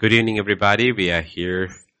Good evening, everybody. We are here,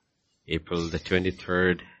 April the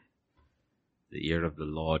 23rd, the year of the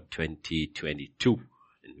Lord 2022.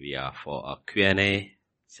 And we are for our Q&A,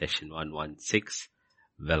 session 116.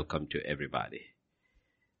 Welcome to everybody.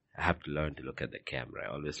 I have to learn to look at the camera.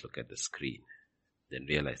 I always look at the screen. Then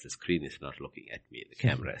realize the screen is not looking at me. The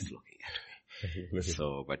camera is looking at me.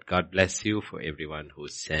 So, but God bless you for everyone who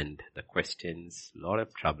sent the questions. A lot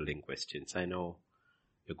of troubling questions. I know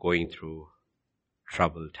you're going through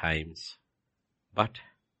troubled times, but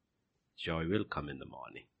joy will come in the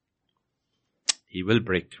morning. He will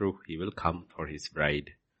break through. He will come for his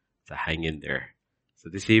bride. So hang in there. So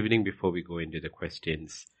this evening, before we go into the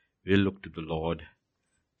questions, we'll look to the Lord.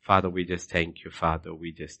 Father, we just thank you. Father,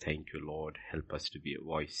 we just thank you, Lord. Help us to be a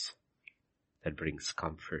voice that brings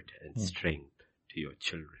comfort and strength to your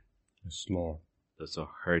children. Yes, Lord. Those who are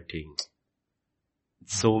hurting in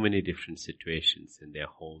so many different situations in their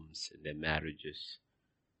homes, in their marriages,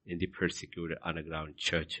 in the persecuted underground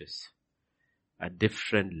churches, at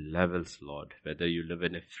different levels, Lord, whether you live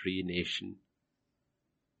in a free nation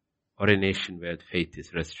or a nation where faith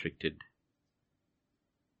is restricted.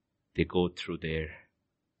 They go through their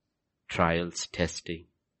trials, testing.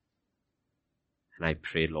 And I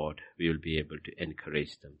pray, Lord, we will be able to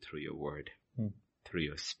encourage them through your word, through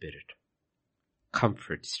your spirit.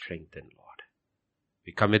 Comfort, strengthen, Lord.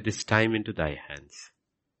 We commit this time into thy hands.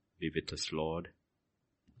 Be with us, Lord.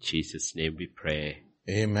 In Jesus' name we pray.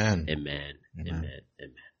 Amen. Amen. Amen.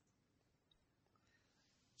 Amen.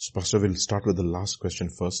 So, Pastor, we'll start with the last question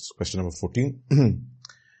first. Question number 14.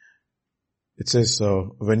 It says,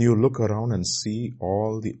 when you look around and see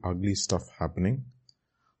all the ugly stuff happening,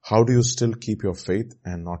 how do you still keep your faith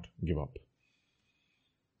and not give up?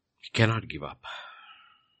 We cannot give up.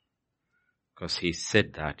 Because he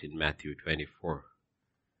said that in Matthew 24.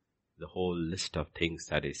 The whole list of things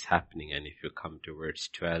that is happening. And if you come to verse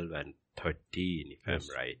 12 and 13, if yes.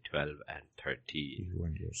 I'm right, 12 and 13,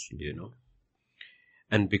 you know.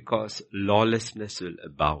 And because lawlessness will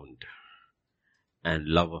abound and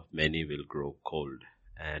love of many will grow cold.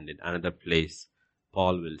 And in another place,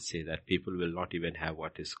 Paul will say that people will not even have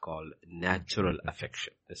what is called natural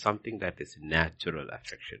affection. There's something that is natural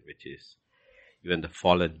affection, which is even the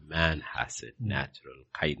fallen man has it, natural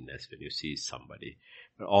kindness when you see somebody.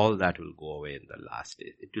 But all that will go away in the last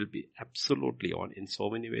days. It will be absolutely in so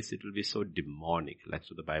many ways, it will be so demonic. Like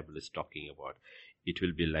what the Bible is talking about. It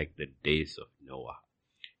will be like the days of Noah.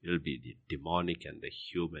 It will be the demonic and the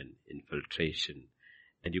human infiltration.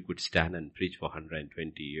 And you could stand and preach for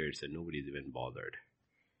 120 years and nobody's even bothered.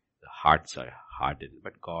 The hearts are hardened,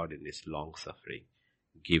 but God in his long suffering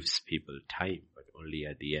gives people time, but only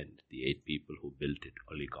at the end, the 8 people who built it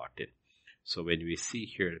only got in. So when we see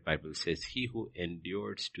here, the Bible says, he who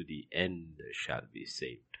endures to the end shall be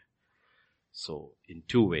saved. So in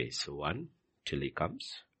 2 ways. 1, till he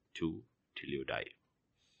comes. 2, till you die.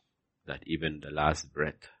 That even the last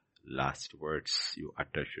breath, last words you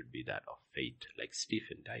utter should be that of faith, like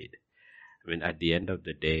Stephen died. I mean, at the end of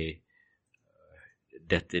the day,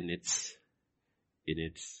 death in its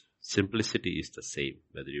simplicity is the same,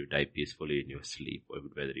 whether you die peacefully in your sleep or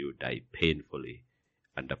whether you die painfully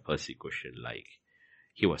under persecution, like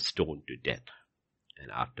he was stoned to death.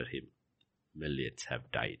 And after him, millions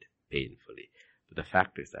have died painfully. But the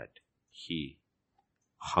fact is that he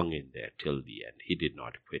hung in there till the end. He did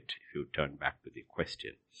not quit. If you turn back to the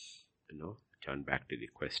question,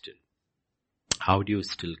 how do you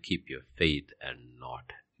still keep your faith and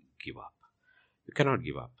not give up? You cannot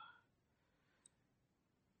give up.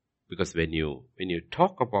 Because when you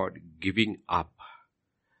talk about giving up,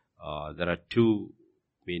 there are 2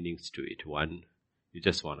 meanings to it. 1, you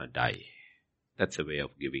just want to die. That's a way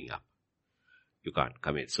of giving up. You can't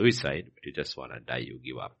commit suicide, but you just want to die, you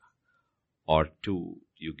give up. Or 2,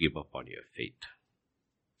 you give up on your faith.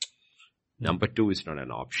 Number 2 is not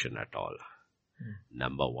an option at all.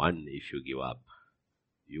 Number 1, if you give up,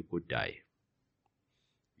 you could die.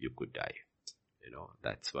 You could die. You know,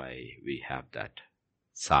 that's why we have that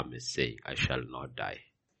psalmist saying, I shall not die.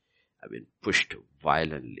 I've been pushed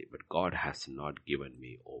violently, but God has not given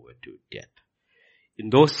me over to death. In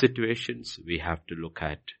those situations, we have to look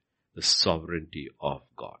at the sovereignty of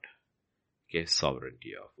God. Okay,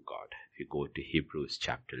 sovereignty of God. If you go to Hebrews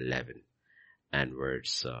chapter 11 and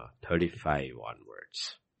verse 35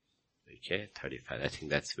 onwards. Okay, 35. I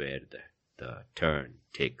think that's where the turn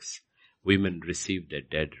takes. Women received their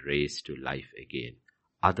dead raised to life again.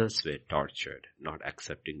 Others were tortured, not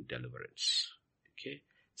accepting deliverance. Okay.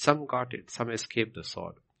 Some got it. Some escaped the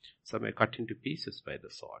sword. Some were cut into pieces by the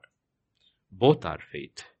sword. Both are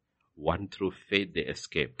faith. One through faith they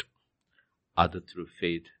escaped. Other through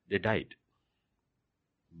faith they died.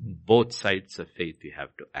 Both sides of faith we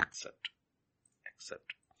have to accept.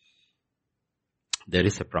 There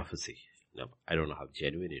is a prophecy. Now, I don't know how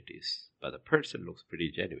genuine it is, but the person looks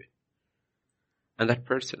pretty genuine. And that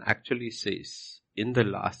person actually says, in the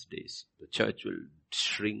last days, the church will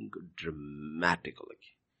shrink dramatically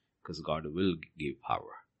because God will give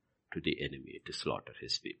power to the enemy to slaughter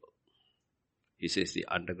his people. He says the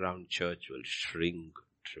underground church will shrink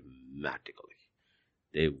dramatically.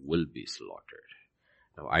 They will be slaughtered.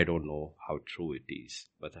 Now, I don't know how true it is,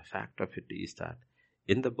 but the fact of it is that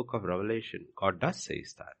in the book of Revelation, God does say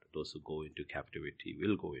that those who go into captivity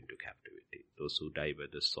will go into captivity. Those who die by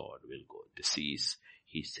the sword will go. Disease,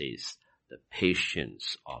 he says, the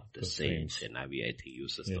patience of the saints. And Navi, I think,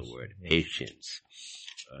 uses the word patience.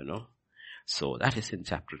 So that is in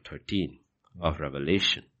chapter 13 of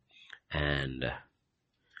Revelation. And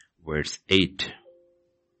verse 8.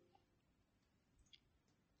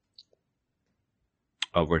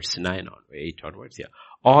 Or verse 9 on, 8 onwards,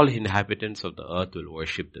 All inhabitants of the earth will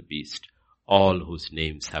worship the beast. All whose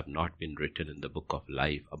names have not been written in the book of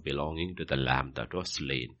life are belonging to the Lamb that was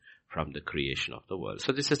slain from the creation of the world.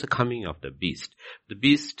 So this is the coming of the beast. The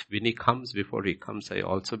beast, when he comes, before he comes, I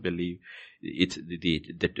also believe it's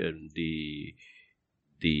the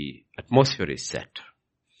atmosphere is set.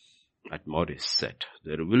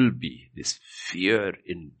 There will be this fear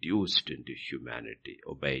induced into humanity.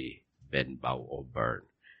 Obey, bend, bow, or burn.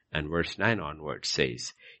 And verse 9 onwards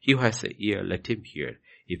says, he who has an ear, let him hear.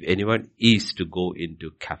 If anyone is to go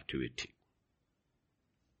into captivity,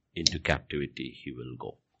 he will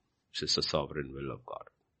go. This is the sovereign will of God.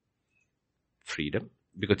 Freedom.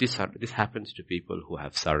 Because this happens to people who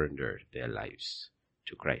have surrendered their lives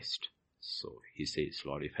to Christ. So he says,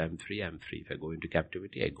 Lord, if I'm free, I'm free. If I go into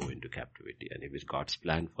captivity, I go into captivity. And if it's God's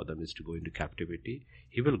plan for them is to go into captivity,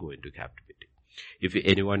 he will go into captivity. If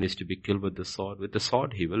anyone is to be killed with the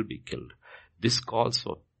sword he will be killed. This calls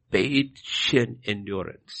for patient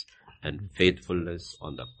endurance and faithfulness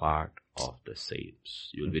on the part of the saints.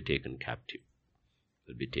 You will be taken captive.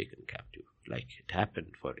 Like it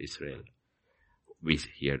happened for Israel. We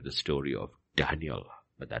hear the story of Daniel,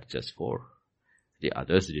 but that's just 4. The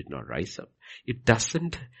others did not rise up. It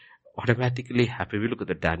doesn't automatically happen. We look at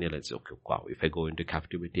the Daniel and say, okay, wow, if I go into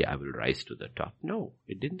captivity, I will rise to the top. No,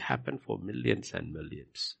 it didn't happen for millions and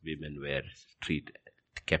millions. Women were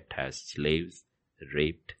kept as slaves,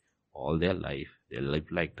 raped all their life. They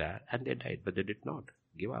lived like that and they died, but they did not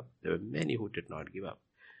give up. There were many who did not give up.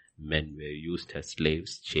 Men were used as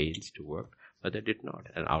slaves, chains to work, but they did not.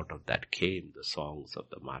 And out of that came the songs of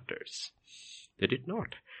the martyrs. They did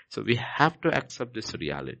not. So we have to accept this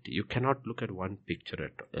reality. You cannot look at one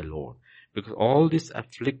picture alone, because all this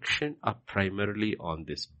affliction are primarily on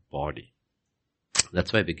this body.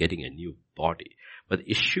 That's why we're getting a new body. But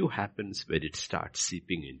the issue happens when it starts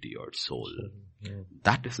seeping into your soul.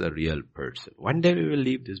 That is the real person. One day we will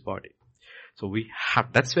leave this body. So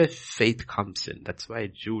that's where faith comes in. That's why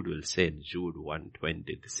Jude will say in Jude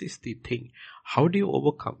 1:20, this is the thing. How do you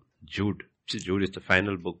overcome? Jude is the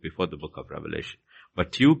final book before the book of Revelation.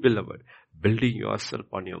 But you, beloved, building yourself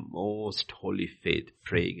on your most holy faith,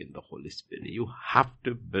 praying in the Holy Spirit. You have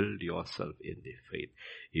to build yourself in the faith.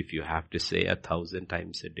 If you have to say 1,000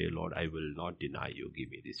 times a day, Lord, I will not deny you. Give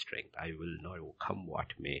me the strength. I will not, come what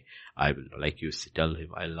may. I will, like you tell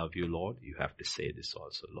him, I love you, Lord. You have to say this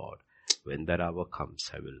also, Lord. When that hour comes,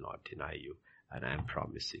 I will not deny you. And I'm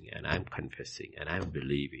promising and I'm confessing and I'm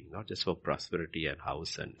believing, not just for prosperity and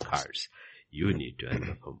house and cars. You need to,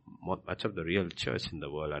 and much of the real church in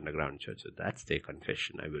the world, underground churches, that's their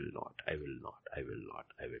confession. I will not, I will not, I will not,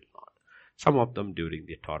 I will not. Some of them during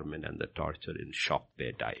the torment and the torture in shock,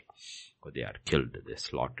 they die. Or they are killed, they're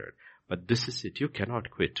slaughtered. But this is it. You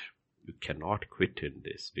cannot quit. You cannot quit in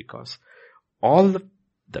this, because all the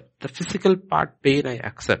physical part, pain I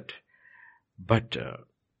accept. But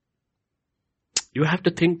you have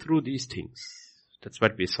to think through these things. That's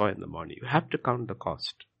what we saw in the morning. You have to count the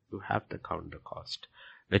cost. You have to count the cost.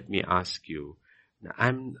 Let me ask you. I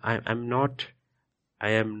am not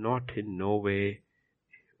in no way,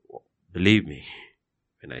 believe me,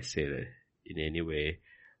 when I say that, in any way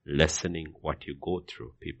lessening what you go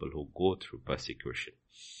through, people who go through persecution.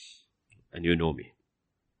 And you know me.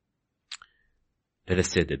 Let us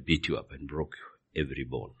say they beat you up and broke every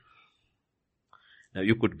bone. Now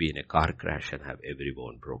you could be in a car crash and have every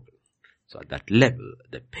bone broken. So at that level,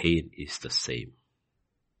 the pain is the same.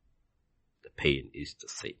 The pain is the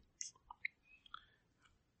same.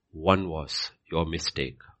 One was your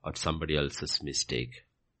mistake or somebody else's mistake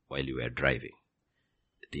while you were driving.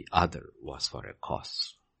 The other was for a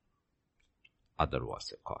cause.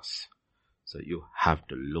 So you have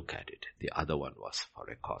to look at it. The other one was for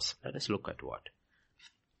a cause. Let us look at what?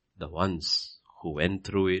 The ones who went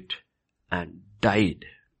through it and died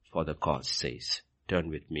for the cause says. Turn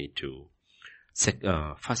with me to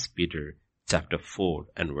 1 Peter chapter 4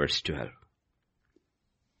 and verse 12.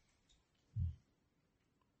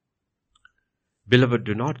 Beloved,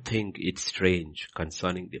 do not think it strange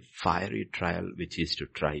concerning the fiery trial which is to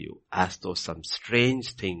try you, as though some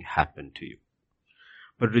strange thing happened to you.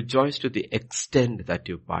 But rejoice to the extent that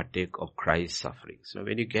you partake of Christ's sufferings. Now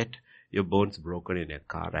when you get your bones broken in a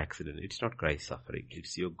car accident, it's not Christ's suffering.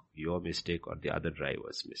 It's your mistake or the other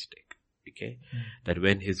driver's mistake. Okay? That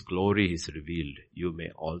when His glory is revealed, you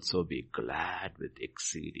may also be glad with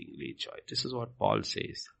exceedingly joy. This is what Paul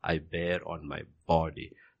says. I bear on my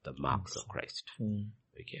body the marks of Christ.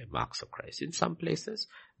 Okay, marks of Christ. In some places,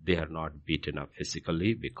 they are not beaten up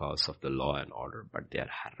physically because of the law and order, but they are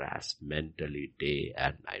harassed mentally day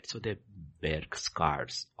and night. So they bear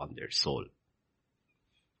scars on their soul.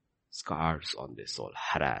 Scars on their soul,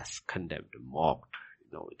 harassed, condemned, mocked.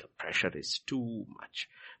 The pressure is too much.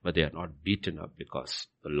 But they are not beaten up because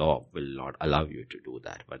the law will not allow you to do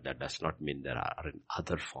that. But that does not mean there aren't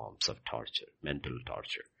other forms of torture, mental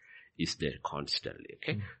torture is there constantly.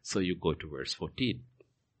 Okay, so you go to verse 14.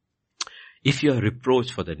 If you are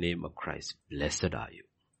reproached for the name of Christ, blessed are you.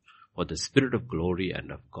 For the Spirit of glory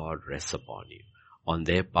and of God rests upon you. On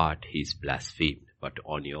their part, He is blasphemed, but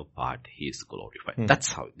on your part, He is glorified.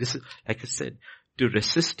 That's how, this is, like I said, to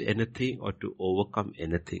resist anything or to overcome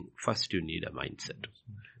anything, first you need a mindset.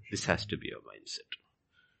 This has to be your mindset.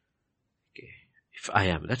 Okay. If I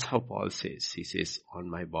am, that's how Paul says. He says, on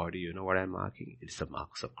my body, you know what I'm marking? It's the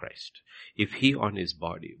marks of Christ. If He on His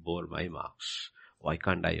body bore my marks, why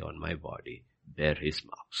can't I on my body bear His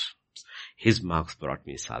marks? His marks brought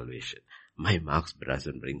me salvation. My marks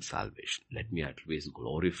doesn't bring salvation. Let me at least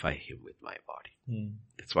glorify Him with my body.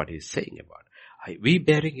 That's what He's saying about. We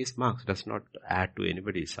bearing His marks does not add to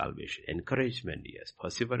anybody's salvation. Encouragement, yes.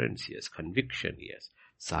 Perseverance, yes. Conviction, yes.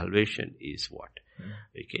 Salvation is what?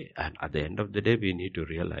 Okay. And at the end of the day, we need to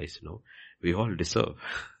realize, we all deserve.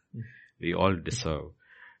 We all deserve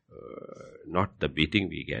not the beating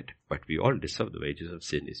we get, but we all deserve. The wages of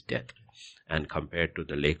sin is death. And compared to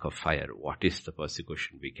the lake of fire, what is the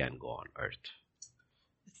persecution we can go on earth?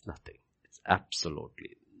 It's nothing. It's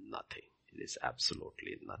absolutely nothing. It is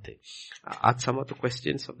absolutely nothing. Are some of the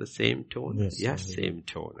questions of the same tone? Yes, same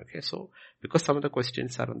tone. Okay, so because some of the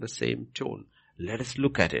questions are on the same tone, let us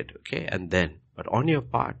look at it. Okay, and then, but on your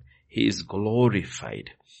part, He is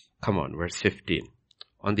glorified. Come on, verse 15.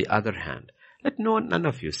 On the other hand, let none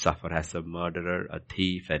of you suffer as a murderer, a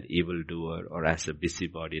thief, an evildoer, or as a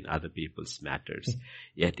busybody in other people's matters.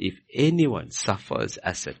 Yet if anyone suffers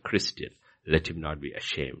as a Christian, let him not be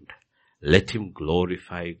ashamed. Let him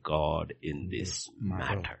glorify God in this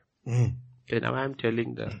matter. Okay, now I'm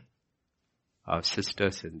telling our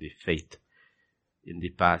sisters in the faith in the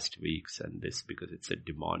past weeks and this, because it's a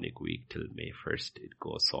demonic week till May 1st, it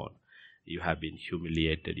goes on. You have been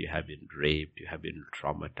humiliated, you have been raped, you have been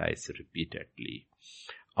traumatized repeatedly.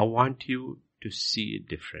 I want you to see it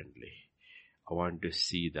differently. I want to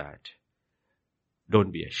see that.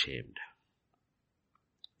 Don't be ashamed.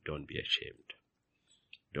 Don't be ashamed.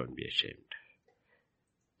 Don't be ashamed.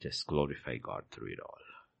 Just glorify God through it all.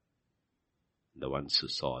 The ones who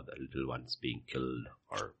saw the little ones being killed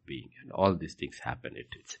and all these things happen.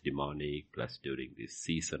 It's demonic, plus during this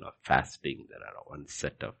season of fasting, there are one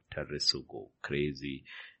set of terrorists who go crazy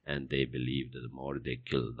and they believe that the more they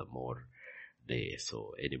kill, the more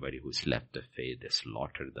so anybody who's left the faith, they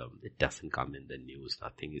slaughter them. It doesn't come in the news.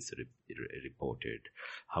 Nothing is reported.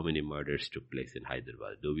 How many murders took place in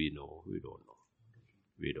Hyderabad? Do we know? We don't know.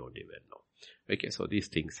 We don't even know. Okay, so these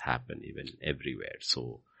things happen even everywhere.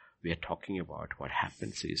 So we are talking about what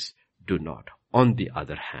happens is, do not, on the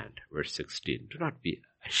other hand, verse 16, do not be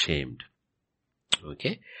ashamed.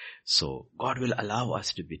 Okay, so God will allow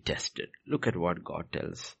us to be tested. Look at what God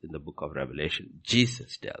tells in the book of Revelation.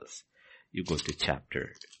 Jesus tells. You go to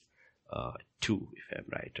chapter 2, if I'm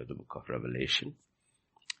right, of the book of Revelation.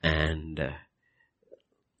 And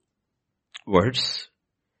verse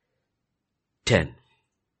 10.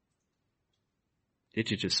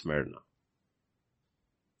 It is Smyrna.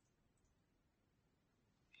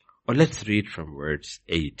 Or let's read from verse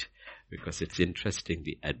 8, because it's interesting,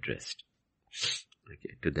 the address.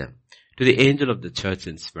 Okay, to them. To the angel of the church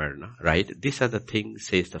in Smyrna, right? These are the things,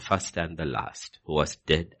 says the first and the last, who was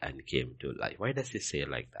dead and came to life. Why does he say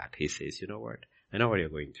like that? He says, you know what? I know what you're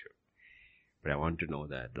going through. But I want to know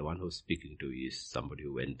that the one who's speaking to you is somebody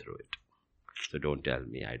who went through it. So don't tell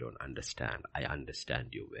me I don't understand. I understand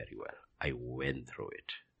you very well. I went through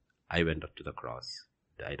it. I went up to the cross,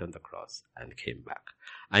 died on the cross, and came back.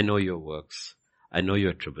 I know your works. I know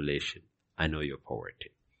your tribulation. I know your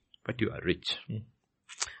poverty. But you are rich.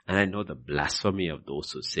 And I know the blasphemy of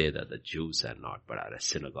those who say that the Jews are not, but are a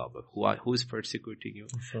synagogue. Who is persecuting you?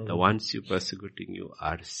 The ones who persecuting you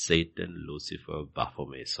are Satan, Lucifer,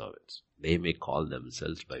 Baphomet's servants. They may call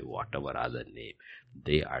themselves by whatever other name.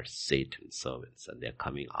 They are Satan's servants, and they are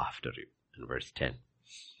coming after you. In verse 10.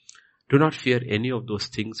 Do not fear any of those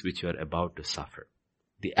things which you are about to suffer.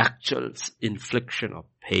 The actual infliction of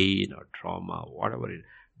pain or trauma, whatever it is,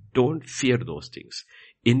 don't fear those things.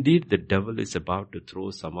 Indeed, the devil is about to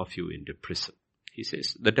throw some of you into prison. He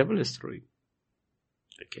says, the devil is throwing.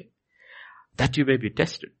 Okay. That you may be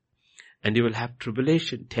tested. And you will have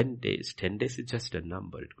tribulation 10 days. 10 days is just a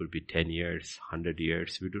number. It could be 10 years, 100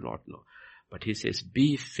 years. We do not know. But he says,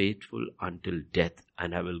 be faithful until death,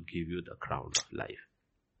 and I will give you the crown of life.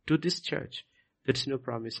 To this church, there is no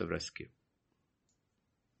promise of rescue.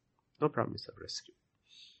 No promise of rescue.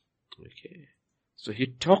 Okay. So he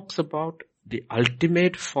talks about the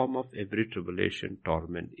ultimate form of every tribulation,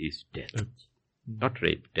 torment is death. Not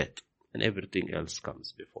rape, death. And everything else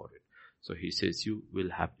comes before it. So he says you will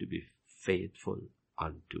have to be faithful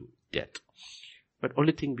unto death. But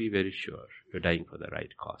only thing, be very sure, you're dying for the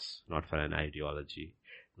right cause. Not for an ideology,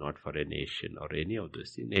 not for a nation or any of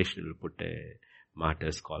those. The nation will put a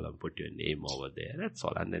martyrs column, put your name over there. That's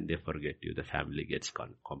all. And then they forget you. The family gets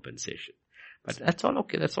compensation. But that's all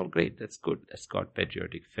okay. That's all great. That's good. That's got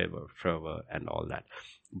patriotic fervor and all that.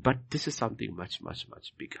 But this is something much, much,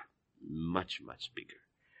 much bigger. Much, much bigger.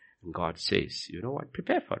 And God says, you know what?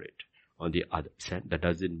 Prepare for it. On the other side, that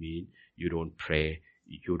doesn't mean you don't pray.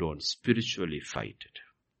 You don't spiritually fight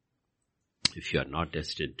it. If you are not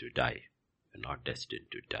destined to die, you're not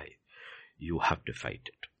destined to die. You have to fight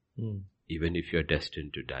it. Even if you're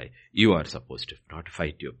destined to die, you are supposed to not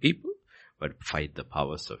fight your people, but fight the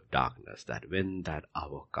powers of darkness, that when that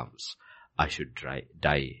hour comes, I should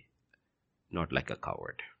die not like a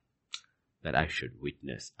coward. That I should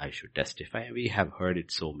witness, I should testify. We have heard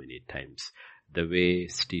it so many times. The way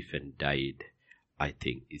Stephen died, I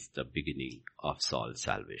think, is the beginning of Saul's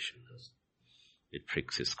salvation. It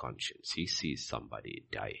pricks his conscience. He sees somebody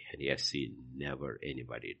die, and he has seen never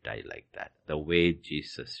anybody die like that. The way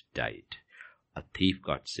Jesus died, a thief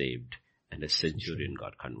got saved, and a centurion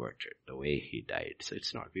got converted. The way he died. So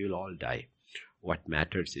it's not, we will all die. What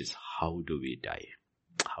matters is how do we die?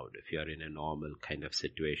 If you are in a normal kind of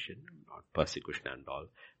situation, not persecution and all,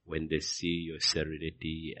 when they see your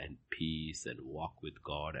serenity and peace and walk with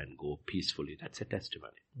God and go peacefully, that's a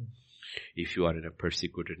testimony. If you are in a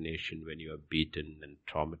persecuted nation, when you are beaten and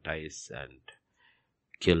traumatized and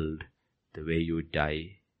killed, the way you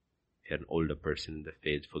die, if you're an older person in the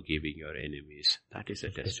faith, forgiving your enemies, that is a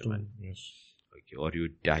testimony. Yes. Okay. Or you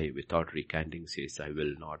die without recanting, says, I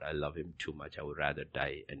will not, I love him too much, I would rather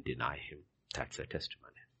die and deny him. That's a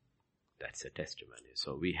testimony. That's a testimony.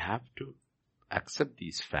 So we have to accept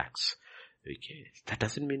these facts. Okay. That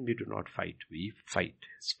doesn't mean we do not fight. We fight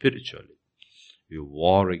spiritually. We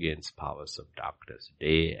war against powers of darkness.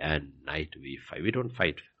 Day and night we fight. We don't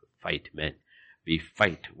fight men. We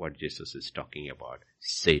fight what Jesus is talking about.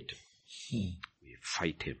 Satan. We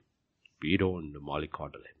fight him. We don't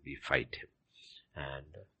mollycoddle him. We fight him. And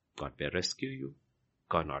God may rescue you.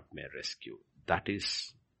 God not may rescue. That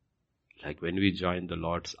is like when we join the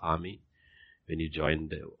Lord's army. When you join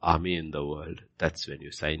the army in the world, that's when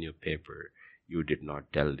you sign your paper. You did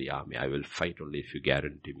not tell the army, I will fight only if you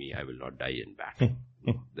guarantee me I will not die in battle.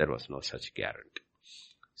 No, there was no such guarantee.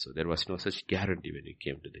 So there was no such guarantee when you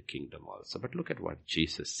came to the kingdom also. But look at what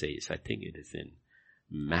Jesus says. I think it is in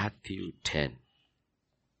Matthew 10.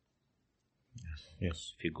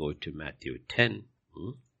 Yes. If you go to Matthew 10,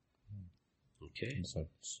 okay.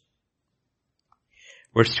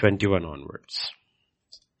 Verse 21 onwards.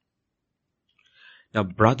 Now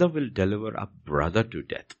brother will deliver up brother to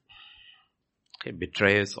death. Okay,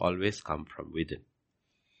 betrayers always come from within.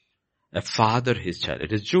 A father his child.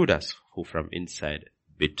 It is Judas who from inside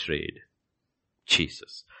betrayed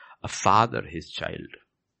Jesus. A father his child.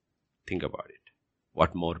 Think about it.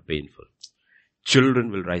 What more painful?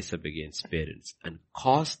 Children will rise up against parents and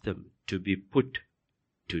cause them to be put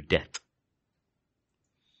to death.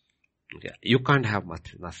 Okay. You can't have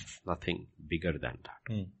nothing bigger than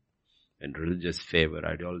that. And religious favor,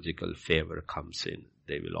 ideological favor comes in.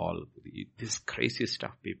 They will all, this crazy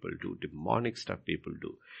stuff people do, demonic stuff people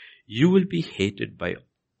do. You will be hated by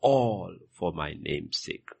all for my name's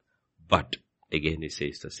sake. But, again he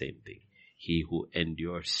says the same thing. He who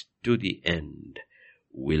endures to the end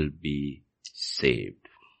will be saved.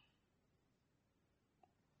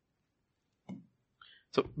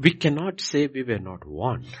 So we cannot say we were not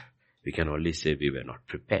warned. We can only say we were not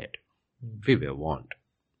prepared. We were warned.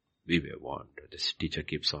 We were warned. This teacher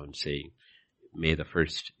keeps on saying, May the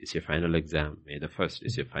 1st is your final exam. May the 1st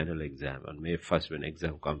is your final exam. On May 1st, when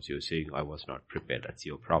exam comes, you're saying, I was not prepared. That's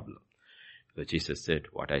your problem. So Jesus said,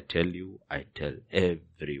 what I tell you, I tell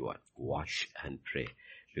everyone. Watch and pray.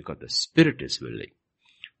 Because the spirit is willing,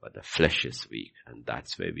 but the flesh is weak. And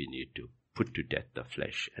that's where we need to put to death the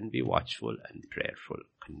flesh and be watchful and prayerful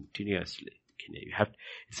continuously.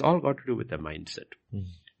 It's all got to do with the mindset.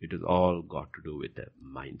 It is all got to do with the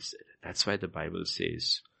mindset. That's why the Bible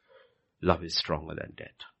says, love is stronger than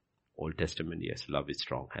death. Old Testament, yes, love is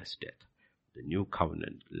strong as death. The new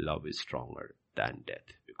covenant, love is stronger than death.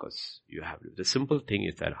 Because you have, the simple thing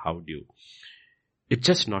is that it's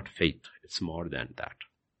just not faith. It's more than that.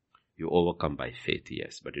 You overcome by faith,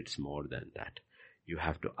 yes, but it's more than that. You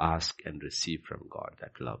have to ask and receive from God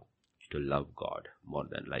that love, to love God more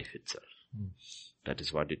than life itself. That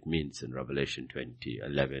is what it means in Revelation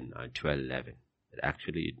 20:11 and 12:11.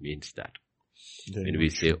 Actually, it means that. When we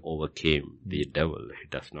say overcame the devil, it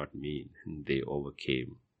does not mean they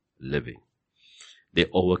overcame living. They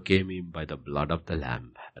overcame him by the blood of the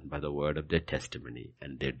Lamb and by the word of their testimony,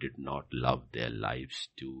 and they did not love their lives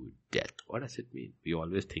to death. What does it mean? We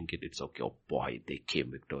always think it's okay. Oh boy, they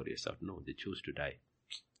came victorious out. No, they choose to die,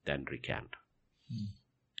 then recant.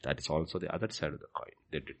 That is also the other side of the coin.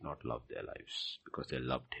 They did not love their lives because they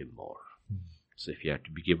loved him more. So if you had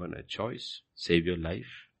to be given a choice, save your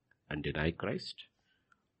life and deny Christ,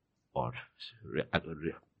 or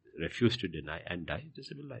refuse to deny and die, this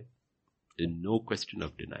is life. There's no question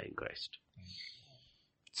of denying Christ.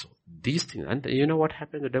 So these things, and you know what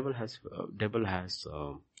happened? The devil has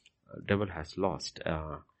lost.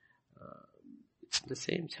 It's in the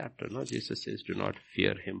same chapter, no? Jesus says, "Do not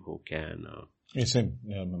fear him who can." It's in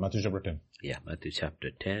Matthew chapter 10. Yeah, Matthew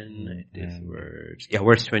chapter 10. It is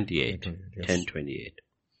verse 28. Yes. 10:28.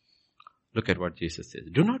 Look at what Jesus says.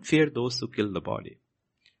 Do not fear those who kill the body,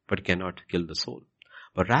 but cannot kill the soul.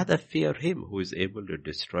 But rather fear him who is able to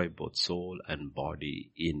destroy both soul and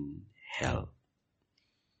body in hell.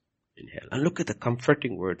 In hell. And look at the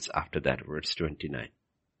comforting words after that, verse 29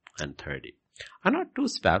 and 30. Are not 2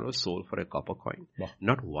 sparrows sold for a copper coin? Wow.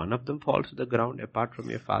 Not one of them falls to the ground apart from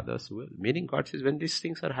your Father's will. Meaning God says, when these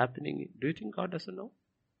things are happening, do you think God doesn't know?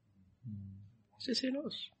 He says he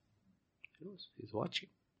knows. He knows. He's watching.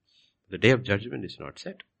 The day of judgment is not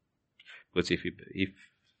set. Because if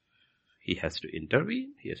he has to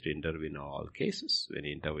intervene, he has to intervene in all cases. When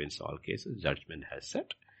he intervenes in all cases, judgment has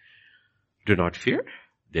set. Do not fear.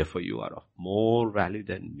 Therefore you are of more value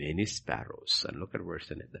than many sparrows. And look at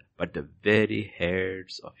verse 9. But the very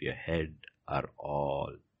hairs of your head are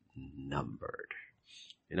all numbered.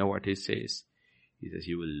 You know what he says? He says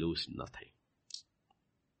you will lose nothing.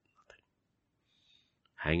 Nothing.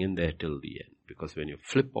 Hang in there till the end. Because when you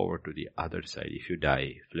flip over to the other side, if you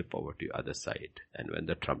die, flip over to the other side. And when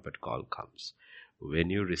the trumpet call comes, when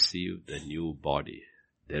you receive the new body,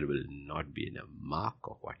 there will not be a mark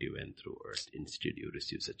of what you went through earth. Instead, you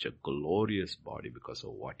receive such a glorious body because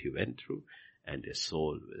of what you went through, and your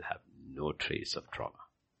soul will have no trace of trauma.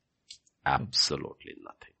 Absolutely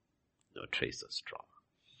nothing. No trace of trauma.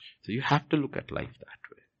 So you have to look at life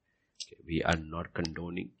that way. Okay, we are not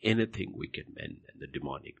condoning anything wicked men and the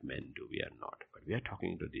demonic men do. We are not. But we are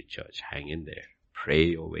talking to the church. Hang in there. Pray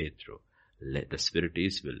your way through. Let the Spirit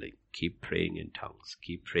is willing. Keep praying in tongues.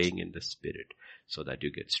 Keep praying in the Spirit so that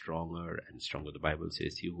you get stronger and stronger. The Bible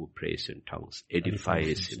says, he who prays in tongues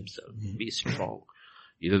edifies himself. Be strong.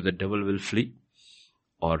 Either the devil will flee,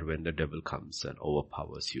 or when the devil comes and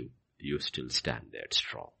overpowers you, you still stand there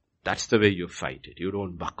strong. That's the way you fight it. You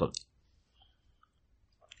don't buckle.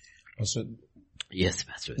 Pastor, yes,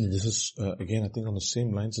 Pastor. This is, again, I think on the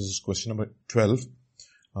same lines. This is question number 12.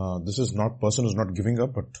 This is not person who's not giving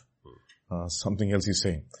up, but something else he's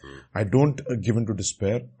saying. I don't give in to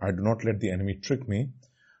despair. I do not let the enemy trick me,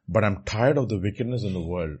 but I'm tired of the wickedness in the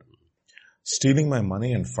world, stealing my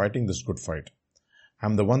money and fighting this good fight.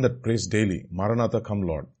 I'm the one that prays daily, Maranatha, come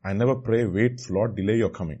Lord. I never pray, wait, Lord, delay your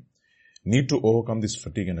coming. Need to overcome this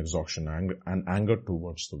fatigue and exhaustion and anger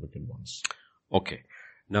towards the wicked ones. Okay.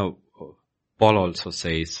 Now, Paul also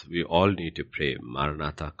says we all need to pray,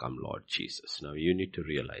 Maranatha, come Lord Jesus. Now you need to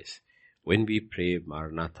realize, when we pray,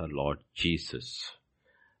 Maranatha, Lord Jesus,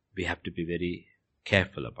 we have to be very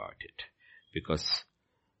careful about it. Because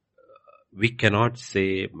we cannot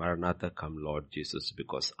say, Maranatha, come Lord Jesus,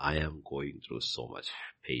 because I am going through so much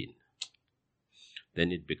pain.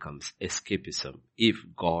 Then it becomes escapism if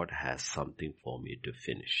God has something for me to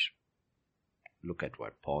finish. Look at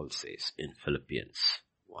what Paul says in Philippians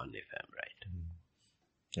 1, if I'm right.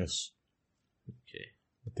 Yes. Okay.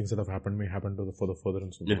 The things that have happened may happen for the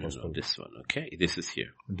furtherance of the gospel. No, this one. Okay, this is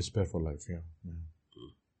here. Despair for life, yeah.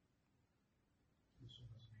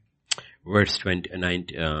 Verse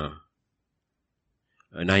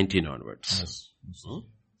 19 onwards. Yes.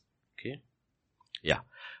 Okay. Yeah.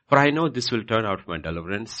 For I know this will turn out for my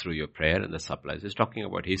deliverance through your prayer and the supplies. He's talking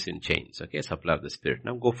about he's in chains. Okay. Supply of the Spirit.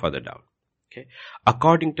 Now go further down. Okay.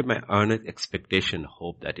 According to my earnest expectation,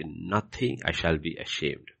 hope that in nothing I shall be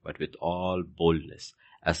ashamed, but with all boldness,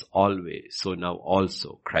 as always, so now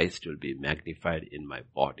also Christ will be magnified in my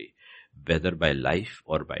body, whether by life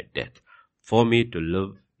or by death. For me to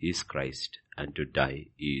live is Christ, and to die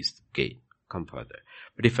is gain. Come further.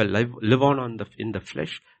 But if I live on in the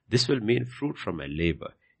flesh, this will mean fruit from my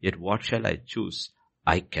labor. Yet what shall I choose?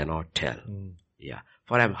 I cannot tell. Yeah.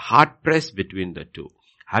 For I am hard pressed between the two,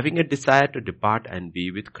 having a desire to depart and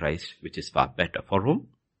be with Christ, which is far better. For whom?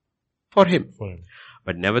 For him. For him.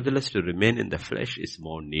 But nevertheless, to remain in the flesh is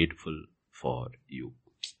more needful for you.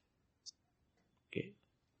 Okay.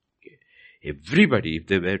 Everybody, if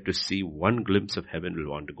they were to see one glimpse of heaven, will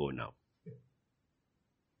want to go now.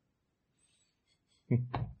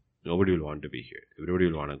 Nobody will want to be here. Everybody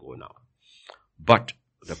will want to go now. But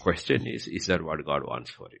the question is that what God wants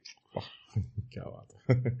for it?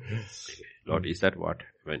 Lord, is that what?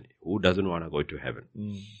 Who doesn't want to go to heaven?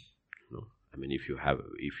 No. I mean, if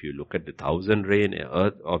you look at the 1,000 reign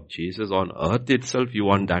earth of Jesus on earth itself, you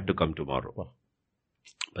want that to come tomorrow.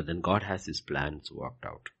 But then God has his plans worked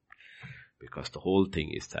out. Because the whole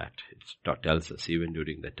thing is that it tells us even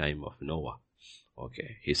during the time of Noah,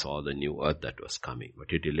 okay, he saw the new earth that was coming,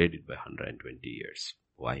 but he delayed it by 120 years.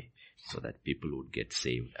 Why? So that people would get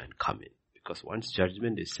saved and come in. Because once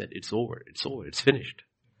judgment is set, it's over, it's finished.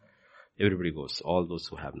 Everybody goes, all those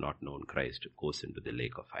who have not known Christ goes into the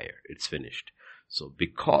lake of fire. It's finished. So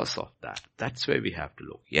because of that, that's where we have to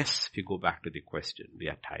look. Yes, if you go back to the question, we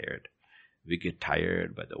are tired. We get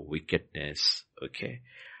tired by the wickedness, okay?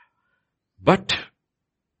 But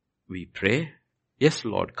we pray, yes,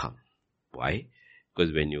 Lord, come. Why?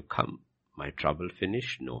 Because when you come, my trouble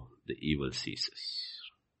finish? No, the evil ceases.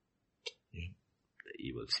 The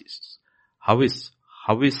evil ceases. How does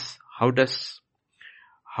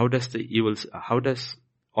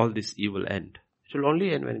all this evil end? It will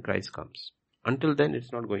only end when Christ comes. Until then,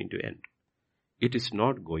 it's not going to end. It is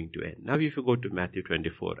not going to end. Now if you go to Matthew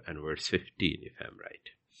 24 and verse 15, if I'm right.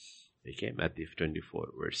 Okay, Matthew 24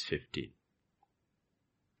 verse 15.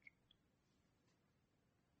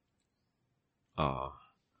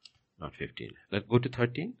 Not 15. Let's go to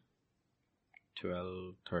 13.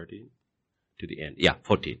 12, 13. To the end. Yeah,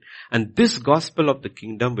 14. And this gospel of the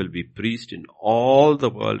kingdom will be preached in all the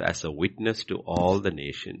world as a witness to all the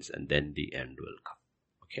nations, and then the end will come.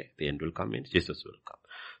 Okay, the end will come means Jesus will come.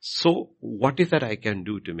 So, what is that I can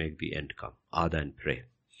do to make the end come? Other than pray.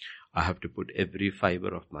 I have to put every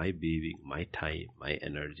fiber of my being, my time, my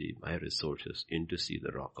energy, my resources in to see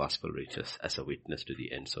the gospel reaches as a witness to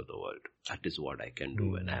the ends of the world. That is what I can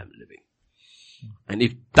do when I am living. And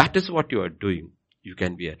if that is what you are doing, you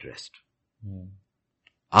can be at rest.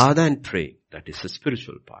 Other than praying, that is the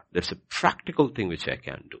spiritual part. There's a practical thing which I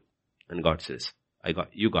can do. And God says,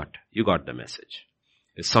 you got the message.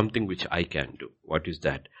 There's something which I can do. What is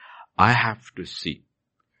that? I have to see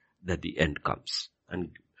that the end comes.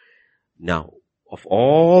 And now, of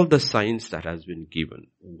all the signs that has been given,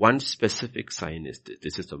 one specific sign is this.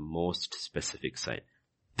 This is the most specific sign.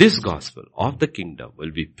 This gospel of the kingdom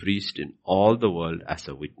will be preached in all the world as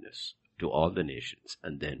a witness to all the nations,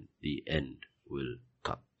 and then the end will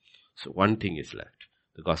come. So one thing is left.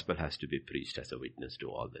 The gospel has to be preached as a witness to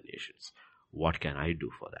all the nations. What can I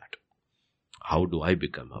do for that? How do I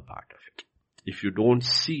become a part of it? If you don't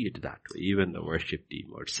see it that way, even the worship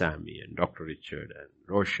team or Sammy and Dr. Richard and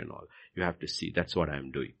Rosh and all, you have to see that's what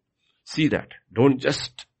I'm doing. See that. Don't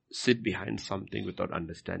just sit behind something without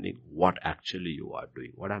understanding what actually you are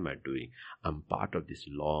doing. What am I doing? I'm part of this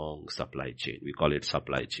long supply chain. We call it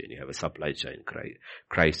supply chain. You have a supply chain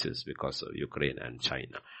crisis because of Ukraine and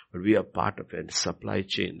China. But we are part of a supply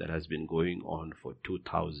chain that has been going on for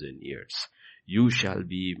 2,000 years. You shall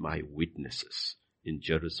be my witnesses in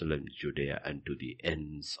Jerusalem, Judea, and to the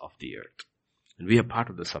ends of the earth. And we are part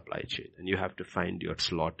of the supply chain. And you have to find your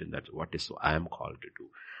slot in that. What is I am called to do?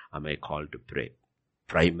 Am I called to pray?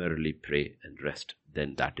 Primarily pray and rest.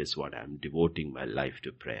 Then that is what I am devoting my life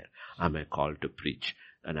to prayer. Am I called to preach?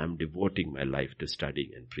 and I'm devoting my life to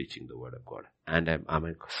studying and preaching the word of God, and am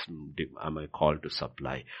I called to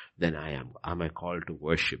supply, then am I called to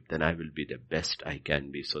worship, then I will be the best I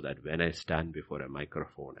can be, so that when I stand before a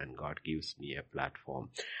microphone and God gives me a platform,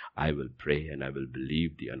 I will pray and I will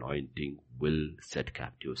believe the anointing will set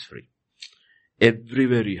captives free.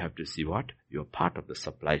 Everywhere you have to see what? You're part of the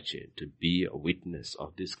supply chain to be a witness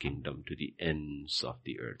of this kingdom to the ends of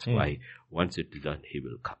the earth. Why? Once it is done, he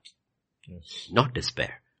will come. Yes. Not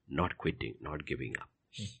despair, not quitting, not giving up.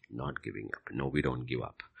 Not giving up. No, we don't give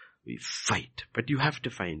up. We fight. But you have to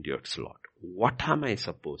find your slot. What am I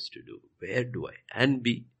supposed to do? Where do I? And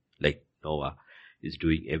be like Noah is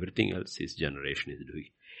doing everything else his generation is doing.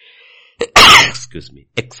 Excuse me,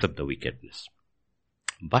 except the wickedness.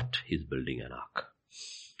 But he's building an ark.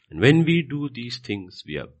 And when we do these things,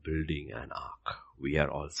 we are building an ark. We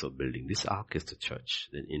are also building. This ark is the church,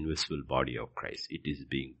 the invisible body of Christ. It is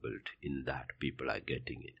being built. In that, people are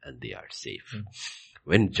getting it and they are safe.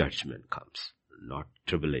 When judgment comes, not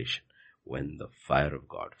tribulation, when the fire of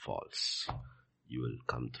God falls, you will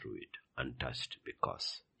come through it untouched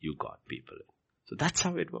because you got people in. So that's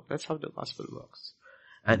how it works. That's how the gospel works.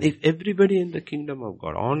 And if everybody in the kingdom of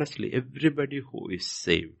God, honestly, everybody who is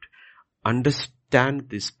saved, understand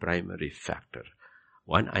this primary factor.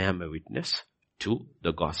 One, I am a witness. Two,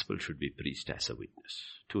 the gospel should be preached as a witness.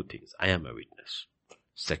 Two things. I am a witness.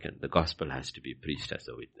 Second, the gospel has to be preached as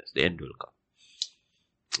a witness. The end will come.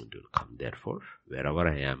 It will come. Therefore, wherever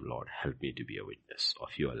I am, Lord, help me to be a witness of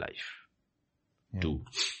your life. Two,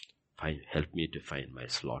 help me to find my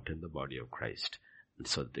slot in the body of Christ. And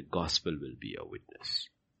so the gospel will be a witness.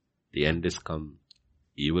 The end is come.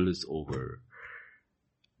 Evil is over.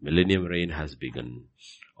 Millennium reign has begun.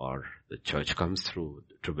 Or the church comes through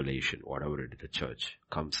the tribulation, whatever it is, the church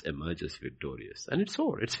comes, emerges victorious. And it's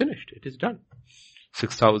over. It's finished. It is done.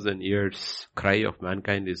 6,000 years cry of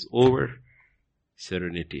mankind is over.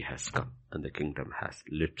 Serenity has come. And the kingdom has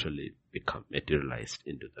literally become materialized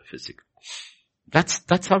into the physical.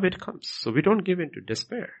 That's how it comes. So we don't give in to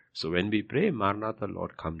despair. So when we pray, Maranatha,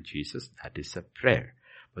 Lord, come Jesus, that is a prayer.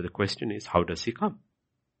 But the question is, how does he come?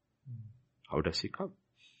 How does he come?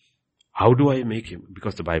 How do I make him?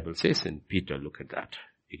 Because the Bible says in Peter, look at that.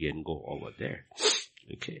 Again, go over there.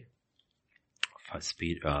 Okay.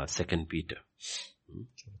 2 Peter.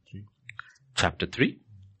 Chapter 3.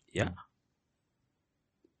 Yeah.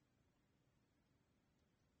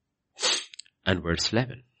 And verse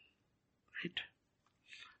 11. Right.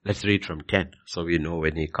 Let's read from 10, so we know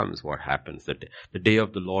when he comes what happens. The day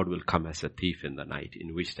of the Lord will come as a thief in the night,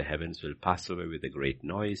 in which the heavens will pass away with a great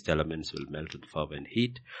noise, the elements will melt with fervent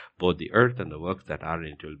heat, both the earth and the works that are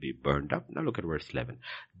in it will be burned up. Now look at verse 11.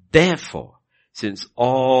 Therefore, since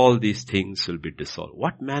all these things will be dissolved,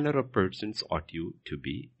 what manner of persons ought you to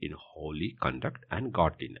be in holy conduct and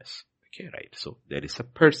godliness? Okay, right. So there is a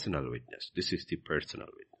personal witness. This is the personal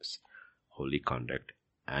witness. Holy conduct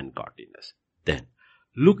and godliness. Then,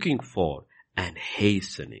 looking for and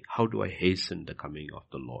hastening. How do I hasten the coming of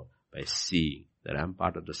the Lord? By seeing that I'm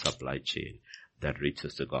part of the supply chain that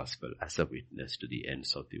reaches the gospel as a witness to the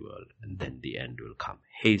ends of the world. And then the end will come.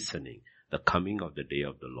 Hastening the coming of the day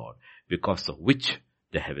of the Lord, because of which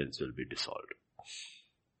the heavens will be dissolved.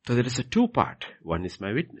 So there is a two-part. One is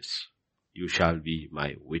my witness. You shall be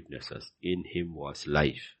my witnesses. In him was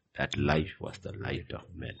life. That life was the light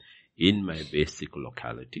of men. In my basic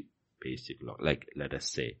locality, like let us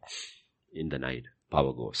say in the night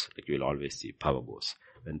power goes, like you'll always see power goes.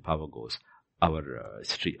 When power goes, our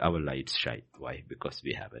lights shine. Why? Because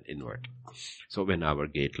we have an inverter. So when our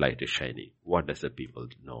gate light is shining, what does the people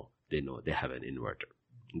know? They know they have an inverter.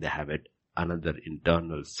 They have another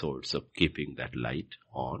internal source of keeping that light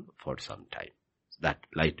on for some time. That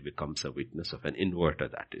light becomes a witness of an inverter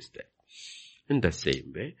that is there. In the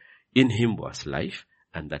same way, in him was life,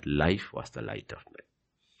 and that life was the light of men.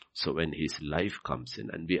 So when his life comes in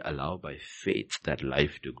and we allow by faith that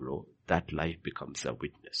life to grow, that life becomes a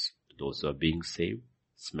witness. To those who are being saved,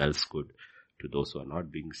 smells good. To those who are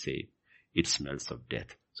not being saved, it smells of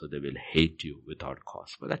death. So they will hate you without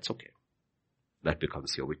cause. But that's okay. That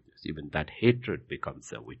becomes your witness. Even that hatred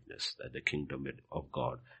becomes a witness that the kingdom of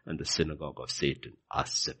God and the synagogue of Satan are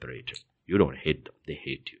separated. You don't hate them. They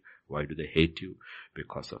hate you. Why do they hate you?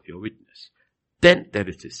 Because of your witness. Then there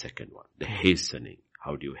is the second one, the hastening.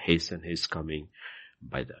 How do you hasten his coming?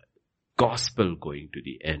 By the gospel going to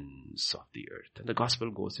the ends of the earth. And the gospel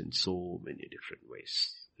goes in so many different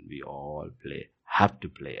ways. And we all have to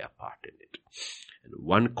play a part in it. And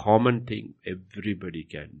one common thing everybody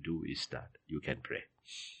can do is that you can pray.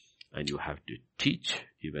 And you have to teach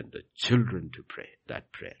even the children to pray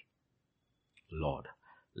that prayer. Lord,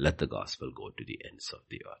 Let the gospel go to the ends of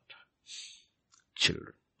the earth.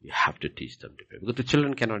 Children, you have to teach them to pray. Because the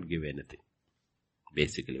children cannot give anything.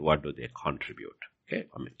 Basically, what do they contribute? Okay,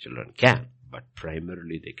 children can, but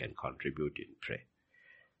primarily they can contribute in prayer.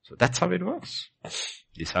 So that's how it works.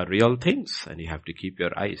 These are real things, and you have to keep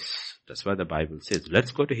your eyes. That's why the Bible says.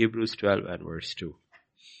 Let's go to Hebrews 12 and verse 2.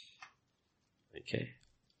 Okay.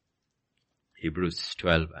 Hebrews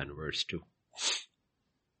 12 and verse 2.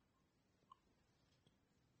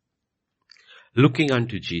 Looking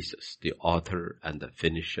unto Jesus, the author and the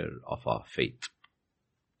finisher of our faith.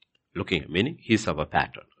 Looking, meaning he's our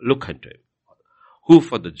pattern. Look unto him. Who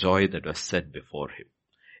for the joy that was set before him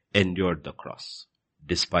endured the cross,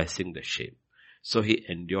 despising the shame. So he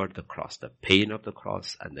endured the cross, the pain of the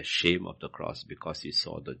cross and the shame of the cross, because he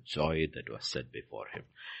saw the joy that was set before him.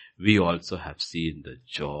 We also have seen the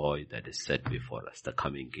joy that is set before us, the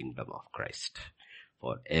coming kingdom of Christ.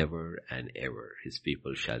 Forever and ever his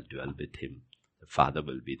people shall dwell with him. The Father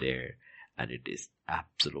will be there, and it is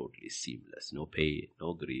absolutely seamless. No pain,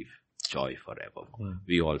 no grief, joy forever.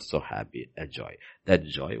 We also have a joy. That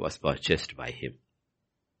joy was purchased by him.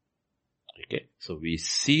 Okay, so we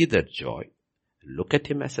see that joy, look at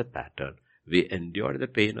him as a pattern. We endure the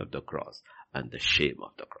pain of the cross and the shame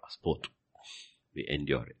of the cross, both. We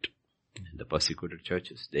endure it. In the persecuted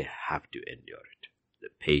churches, they have to endure it. The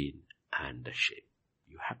pain and the shame.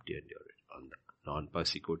 You have to endure it. On the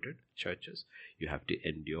non-persecuted churches, you have to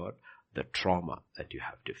endure the trauma that you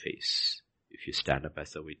have to face. If you stand up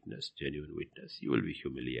as a witness, genuine witness, you will be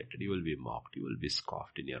humiliated, you will be mocked, you will be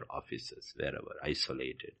scoffed in your offices, wherever,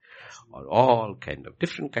 isolated, or all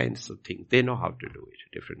different kinds of things. They know how to do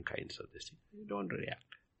it, different kinds of this. You don't react.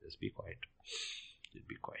 Just be quiet. Just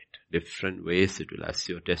be quiet. Different ways it will, as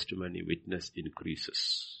your testimony witness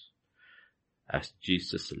increases. As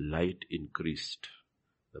Jesus' light increased,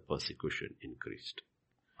 the persecution increased.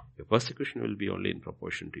 Your persecution will be only in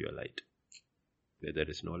proportion to your light. Where there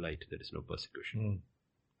is no light, there is no persecution.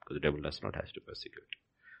 Because the devil does not have to persecute.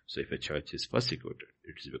 So if a church is persecuted,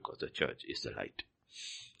 it is because the church is the light.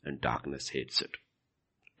 And darkness hates it.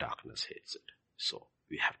 Darkness hates it. So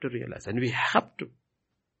we have to realize, and we have to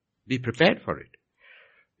be prepared for it.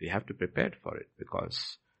 We have to prepare for it,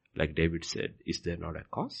 because like David said, is there not a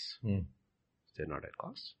cause? Is there not a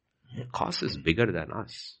cause? The cause is bigger than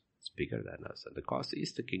us. It's bigger than us. And the cause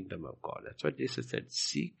is the kingdom of God. That's what Jesus said.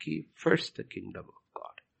 Seek ye first the kingdom of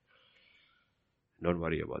God. Don't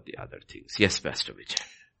worry about the other things. Yes, Pastor Vijay.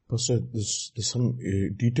 Pastor, there's some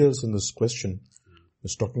details in this question.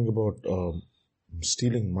 It's talking about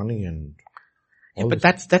stealing money and all but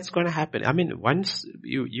that's going to happen. I mean, once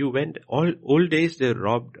you went, old days they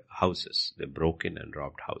robbed houses. They broke in and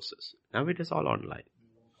robbed houses. Now it is all online.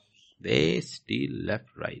 They steal left,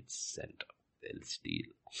 right, center. They'll steal.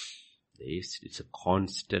 It's a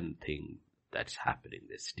constant thing that's happening.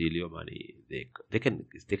 They steal your money. They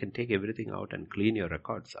can take everything out and clean your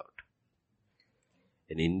records out.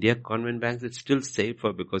 In India, convent banks, it's still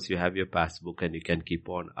safer because you have your passbook and you can keep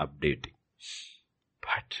on updating.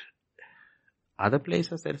 But other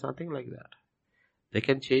places, there's nothing like that. They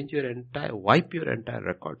can change wipe your entire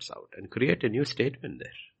records out and create a new statement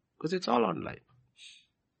there. Because it's all online.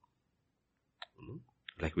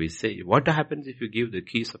 Like we say, what happens if you give the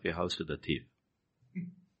keys of your house to the thief?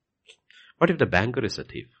 What if the banker is a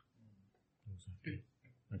thief?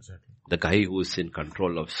 Exactly. The guy who is in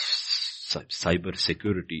control of cyber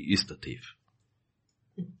security is the thief.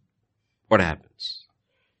 What happens?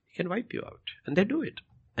 He can wipe you out. And they do it.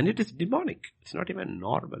 And it is demonic. It's not even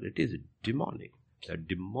normal. It is demonic. There are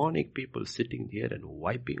demonic people sitting here and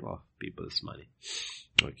wiping off people's money.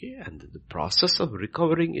 Okay, and the process of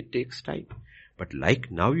recovering, it takes time. But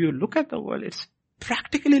like now you look at the world, it's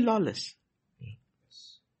practically lawless.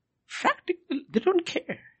 Practically, they don't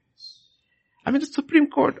care. I mean, the Supreme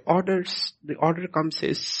Court the order comes,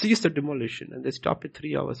 says, cease the demolition, and they stop it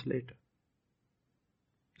 3 hours later.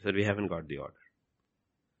 So we haven't got the order.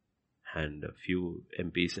 And a few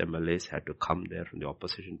MPs, MLAs had to come there from the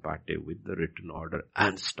opposition party with the written order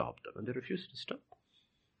and stop them. And they refused to stop.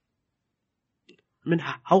 I mean,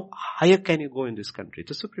 how higher can you go in this country? It's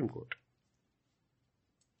the Supreme Court.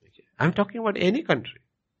 Okay. I'm talking about any country.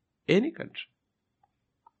 Any country.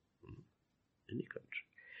 Any country.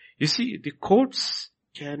 You see, the courts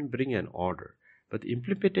can bring an order, but the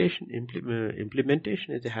implementation is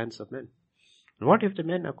in the hands of men. And what if the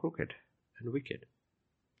men are crooked and wicked?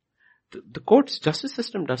 The court's justice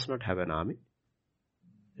system does not have an army.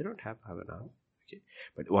 They don't have an army. Okay.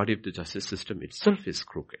 But what if the justice system itself is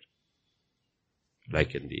crooked?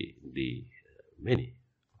 Like in the many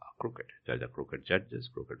are crooked. There are crooked judges,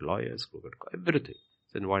 crooked lawyers, crooked everything.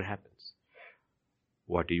 Then what happens?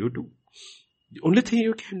 What do you do? The only thing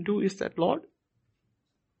you can do is that, Lord,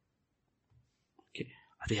 okay,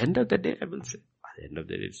 at the end of the day, I will say, at the end of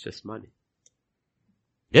the day, it's just money.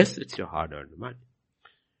 Yes, it's your hard-earned money.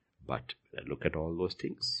 But when I look at all those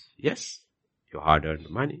things, yes, your hard-earned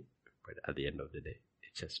money, but at the end of the day,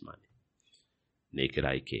 it's just money. Naked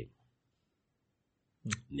I came.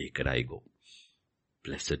 Naked I go.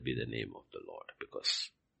 Blessed be the name of the Lord,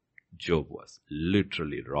 because Job was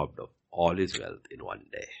literally robbed of all his wealth in one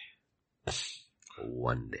day.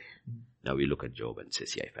 One day. Now we look at Job and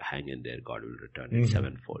says, yeah, if I hang in there, God will return it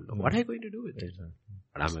sevenfold. What am I going to do with it?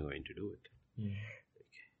 What am I going to do with it?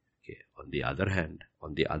 Okay. On the other hand,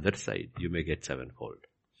 on the other side, you may get sevenfold.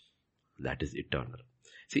 That is eternal.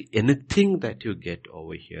 See, anything that you get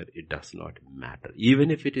over here, it does not matter.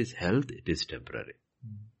 Even if it is health, it is temporary.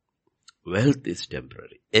 Wealth is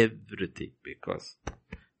temporary. Everything, because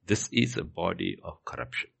this is a body of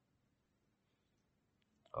corruption.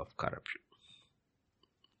 Of corruption.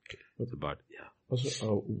 Okay. It's about, yeah.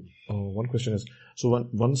 Also, one question is, so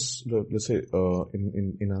once, let's say,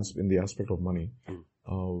 in the aspect of money,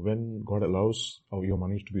 when God allows your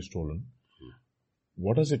money to be stolen,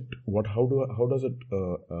 how do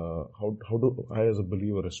I as a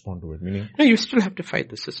believer respond to it? Meaning, no, you still have to fight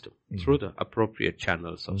the system through the appropriate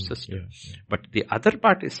channels of system. Yeah. But the other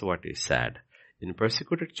part is what is sad. In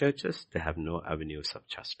persecuted churches, they have no avenues of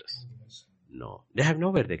justice. No. They have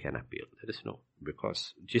nowhere they can appeal. There is no.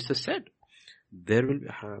 Because Jesus said, there will be,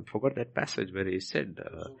 I forgot that passage where he said,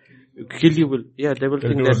 kill you will, they will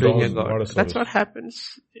think they're doing a God. That's what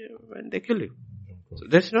happens when they kill you. So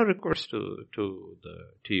there's no recourse to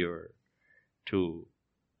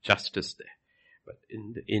justice there. But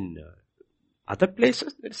in other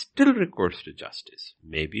places, there's still recourse to justice.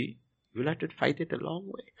 Maybe you'll have to fight it a long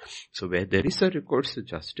way. So where there is a recourse to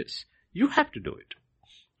justice, you have to do it.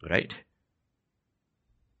 Right?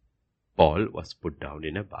 Paul was put down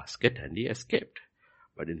in a basket and he escaped.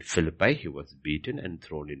 But in Philippi, he was beaten and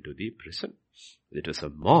thrown into the prison. It was a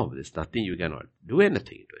mob. There's nothing, you cannot do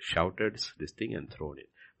anything. It was shouted, this thing, and thrown in.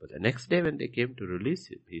 But the next day when they came to release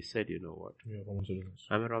him, he said, you know what?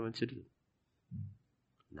 I'm a Roman citizen.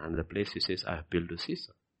 Another place he says, I appeal to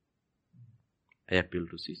Caesar. I appeal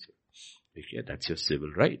to Caesar. Okay, that's your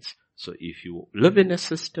civil rights. So if you live in a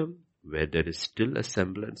system where there is still a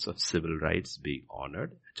semblance of civil rights being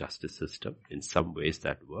honored, justice system, in some ways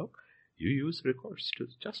that work, you use recourse to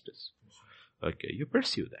justice. Okay, you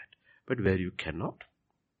pursue that. But where you cannot,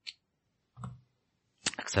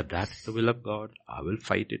 accept that the will of God, I will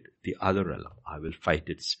fight it the other realm. I will fight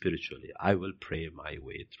it spiritually. I will pray my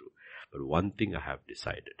way through. But one thing I have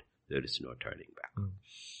decided, there is no turning back.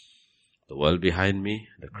 The world behind me,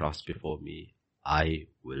 the cross before me, I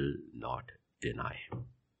will not deny.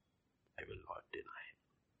 I will not deny.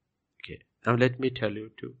 Okay. Now let me tell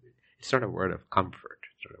you too, it's not a word of comfort.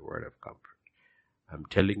 It's not a word of comfort. I'm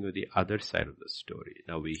telling you the other side of the story.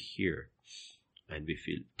 Now we hear and we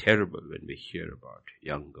feel terrible when we hear about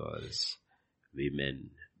young girls,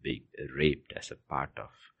 women being raped as a part of,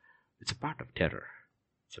 it's a part of terror.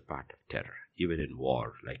 It's a part of terror. Even in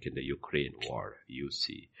war, like in the Ukraine war, you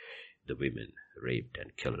see the women raped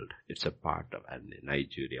and killed. It's a part of, and in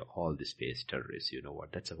Nigeria, all these face terrorists, you know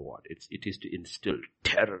what, that's a what? It is to instill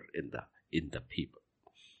terror in the people.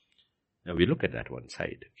 Now we look at that one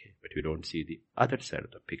side, okay, but we don't see the other side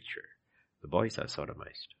of the picture. The boys are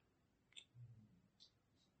sodomized.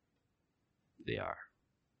 They are.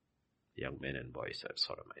 Young men and boys are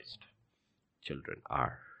sodomized. Children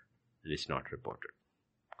are. And it's not reported.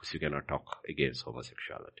 Because you cannot talk against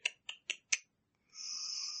homosexuality.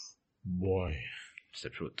 Boy. It's the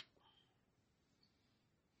truth.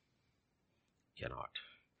 Cannot.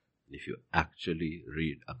 And if you actually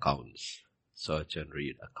read accounts, search and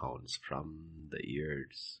read accounts from the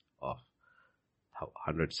years of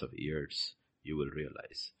hundreds of years, you will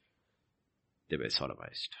realize they were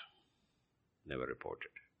sodomized. Never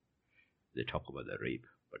reported. They talk about the rape,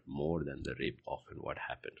 but more than the rape, often what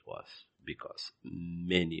happened was because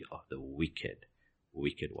many of the wicked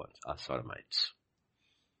ones are sodomites.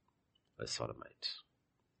 I'm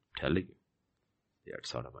telling you, they are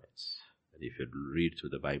sodomites. And if you read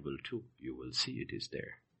through the Bible too, you will see it is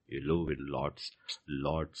there. You live in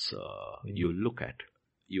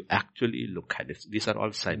you actually look at it. These are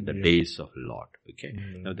all signs, the days of Lot. Okay.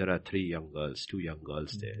 Now there are two young girls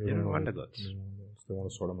there. They don't want the girls. They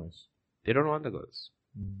want to sodomize. They don't want the girls.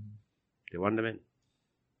 They want the men.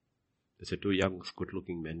 They said two young,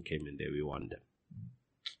 good-looking men came in there. We want them.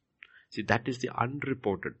 See, that is the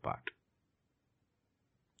unreported part.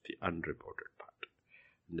 The unreported part.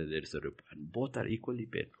 And then there is and both are equally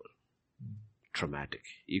painful. Traumatic.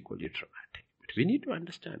 Equally traumatic. But We need to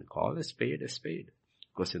understand, call a spade a spade.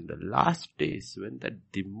 Because in the last days, when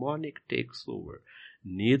that demonic takes over,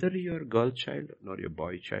 neither your girl child nor your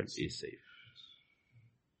boy child is safe.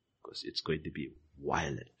 Because it's going to be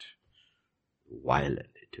violent. Violent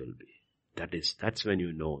it will be. That's when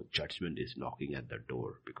you know judgment is knocking at the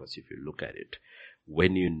door. Because if you look at it,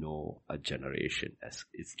 when you know a generation as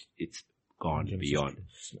it's gone beyond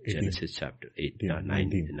Genesis chapter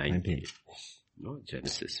 19. No,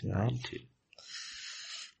 Genesis 19.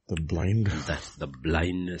 That's the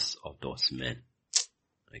blindness of those men.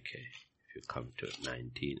 Okay. If you come to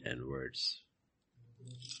 19 and words.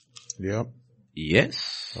 Yeah.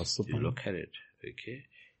 Yes. That's the you point. Look at it. Okay.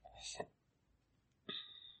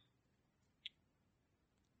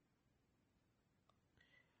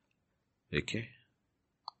 Okay.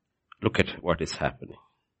 Look at what is happening.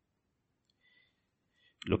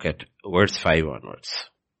 Look at verse 5 onwards.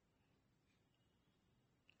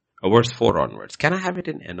 Verse 4 onwards. Can I have it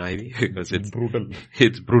in NIV? Because it's brutal.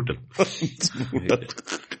 It's brutal. It's brutal.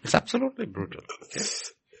 It's absolutely brutal. Okay.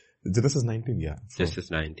 Genesis 19, yeah.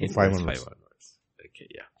 Genesis 19, 5 verse onwards. 5 onwards. Okay,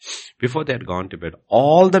 yeah. Before they had gone to bed,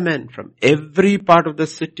 all the men from every part of the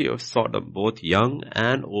city of Sodom, both young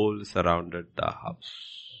and old, surrounded the house.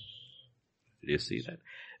 Did you see that?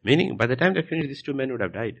 Meaning, by the time they finished, these two men would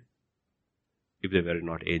have died. If they were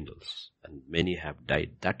not angels. And many have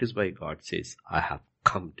died. That is why God says, I have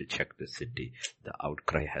come to check the city. The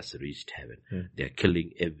outcry has reached heaven. They are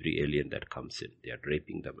killing every alien that comes in. They are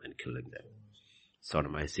raping them and killing them.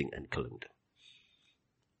 Sodomizing and killing them.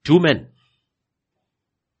 2 men.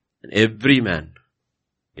 And every man,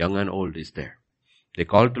 young and old, is there. They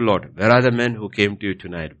called to Lord, where are the men who came to you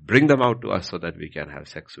tonight? Bring them out to us so that we can have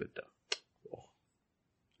sex with them.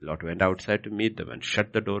 Lot went outside to meet them and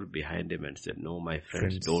shut the door behind him and said, no, my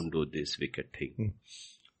friends, don't do this wicked thing.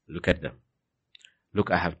 Look at them. Look,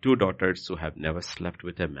 I have 2 daughters who have never slept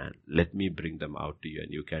with a man. Let me bring them out to you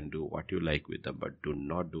and you can do what you like with them, but do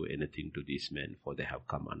not do anything to these men, for they have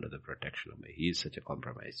come under the protection of me. He is such a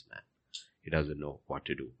compromised man. He doesn't know what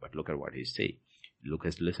to do, but look at what he's saying.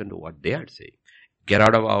 Listen to what they are saying. Get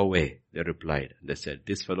out of our way, they replied. They said,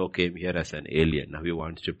 this fellow came here as an alien. Now he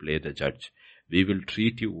wants to play the judge. We will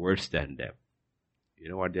treat you worse than them. You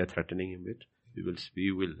know what they are threatening him with?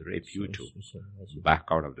 We will rape you too. Back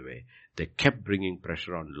out of the way. They kept bringing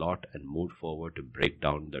pressure on Lot and moved forward to break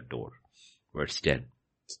down the door. Verse 10.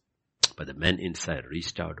 But the men inside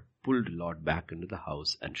reached out, pulled Lot back into the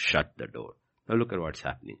house and shut the door. Now look at what's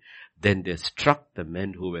happening. Then they struck the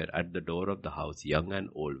men who were at the door of the house, young and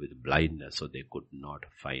old, with blindness, so they could not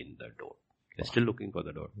find the door. They're still looking for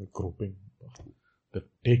the door. They're groping. They're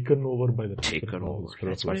taken over by the taken over.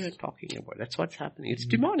 That's what you're talking about. That's what's happening. It's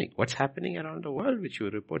demonic. What's happening around the world, which you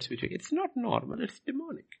reports, it's not normal. It's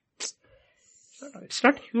demonic. It's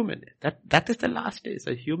not human. That is the last days.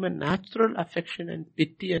 A human natural affection and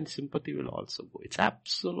pity and sympathy will also go. It's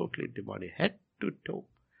absolutely demonic, head to toe.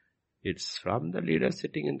 It's from the leader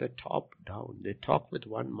sitting in the top down. They talk with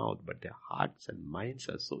one mouth, but their hearts and minds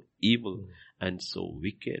are so evil and so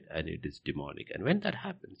wicked, and it is demonic. And when that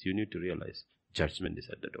happens, you need to realize judgment is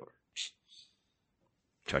at the door.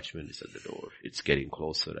 Judgment is at the door. It's getting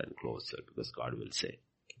closer and closer because God will say,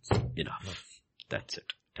 enough. That's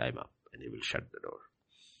it. Time up. And He will shut the door.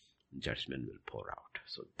 Judgment will pour out.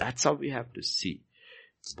 So that's how we have to see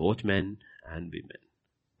both men and women,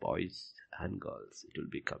 boys and girls. It will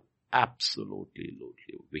become absolutely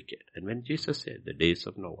wicked. And when Jesus said the days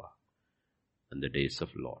of Noah and the days of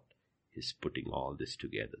Lot, He's putting all this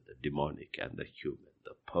together, the demonic and the human,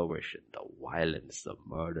 the perversion, the violence, the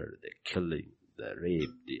murder, the killing, the rape,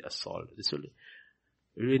 the assault. This will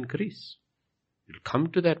increase. It will come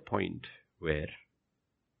to that point where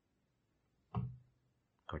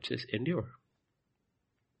God says, endure.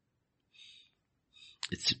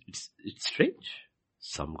 It's strange.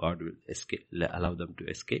 Some God will allow them to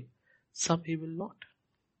escape. Some He will not.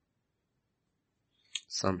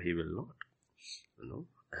 Some He will not.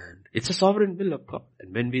 And it's a sovereign will of God.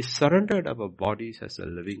 And when we surrendered our bodies as a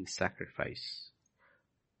living sacrifice,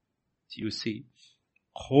 you see,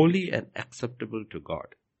 holy and acceptable to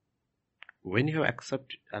God. When you have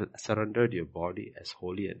surrendered your body as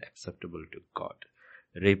holy and acceptable to God,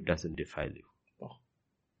 rape doesn't defile you.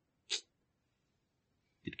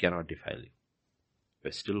 It cannot defile you.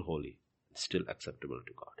 You're still holy, still acceptable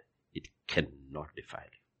to God. It cannot defile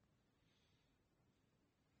you.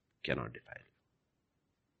 Cannot defile you.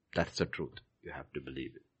 That's the truth. You have to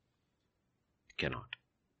believe it. It cannot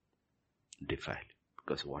defile you.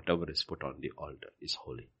 Because whatever is put on the altar is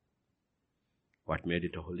holy. What made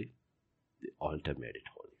it holy? The altar made it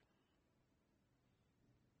holy.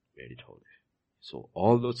 Made it holy. So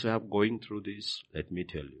all those who are going through this, let me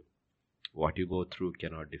tell you, what you go through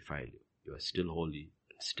cannot defile you. You are still holy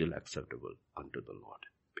and still acceptable unto the Lord.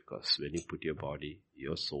 Because when you put your body,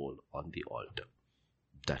 your soul on the altar,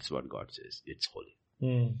 that's what God says. It's holy.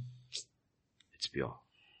 It's pure.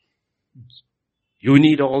 You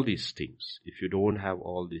need all these things. If you don't have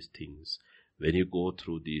all these things, when you go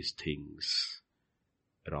through these things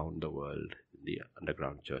around the world, in the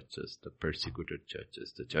underground churches, the persecuted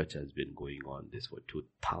churches, the church has been going on this for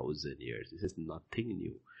 2,000 years. This is nothing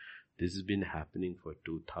new. This has been happening for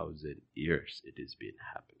 2,000 years. It has been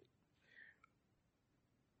happening.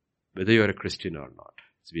 Whether you're a Christian or not,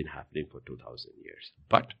 it's been happening for 2,000 years.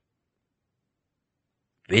 But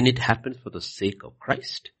when it happens for the sake of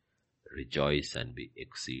Christ, rejoice and be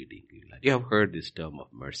exceedingly glad. You have heard this term of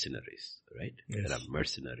mercenaries, right? Yes. There are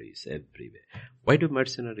mercenaries everywhere. Why do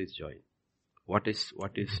mercenaries join? What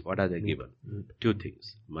are they given? Two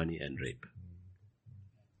things, money and rape.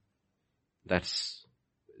 That's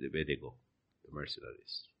the way they go, the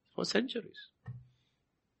mercenaries. For centuries.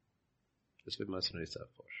 That's what mercenaries are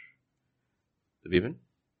for. The women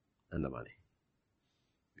and the money.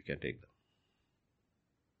 We can take them.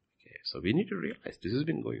 Okay, so we need to realize this has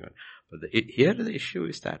been going on. But here the issue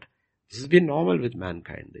is that this has been normal with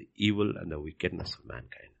mankind, the evil and the wickedness of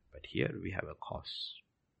mankind. But here we have a cause.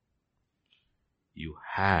 You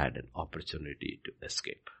had an opportunity to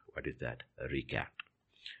escape. What is that? A recant.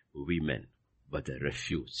 Women, but they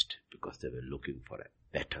refused because they were looking for a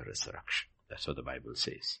better resurrection. That's what the Bible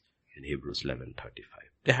says in Hebrews 11:35.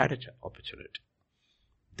 They had an opportunity.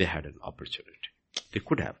 They had an opportunity. They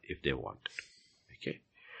could have if they wanted. Okay.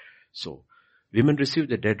 So, women received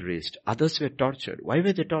the dead raised. Others were tortured. Why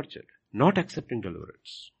were they tortured? Not accepting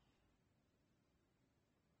deliverance.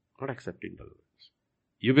 Not accepting deliverance.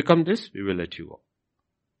 You become this, we will let you go.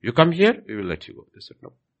 You come here, we will let you go. They said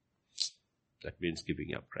no. That means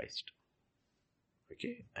giving up Christ.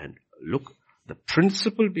 Okay. And look, the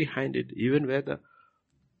principle behind it, even where the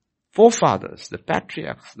forefathers, the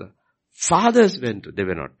patriarchs, the fathers went to, they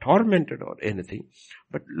were not tormented or anything.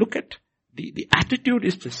 But look at the attitude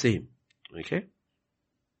is the same. Okay.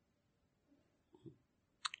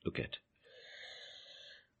 Look at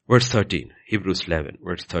verse 13, Hebrews 11,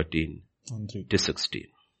 verse 13 to 16.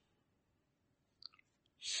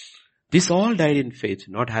 These all died in faith,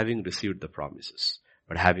 not having received the promises,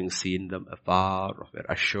 but having seen them afar off, were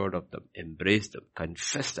assured of them, embraced them,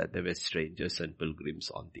 confessed that they were strangers and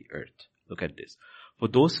pilgrims on the earth. Look at this. For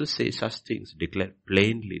those who say such things declare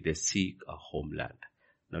plainly they seek a homeland.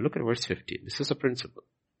 Now look at verse 15. This is a principle.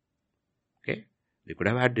 Okay? They could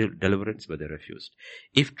have had deliverance, but they refused.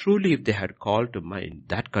 If they had called to mind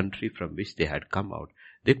that country from which they had come out,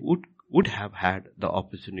 they would have had the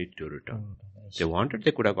opportunity to return. If they wanted,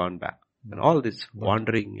 they could have gone back. And all this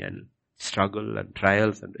wandering and struggle and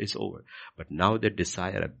trials and is over. But now they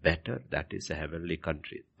desire a better, that is a heavenly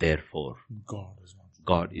country. Therefore,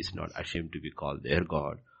 God is not ashamed to be called their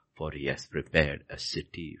God, for he has prepared a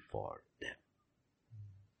city for them.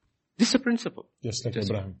 This is a principle. Just like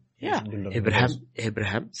Abraham. Yeah.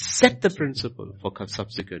 Abraham set the principle for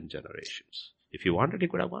subsequent generations. If he wanted, he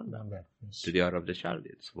could have gone back to the Ur of the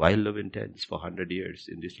Chaldeans. Why live in tents for 100 years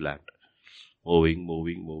in this land? Moving.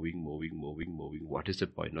 What is the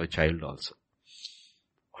point? No child also.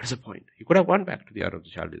 What is the point? He could have gone back to the Ur of the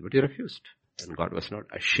Chaldeans, but he refused. And God was not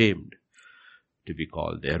ashamed to be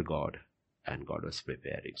called their God, and God was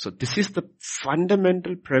preparing. So this is the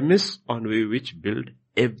fundamental premise on which build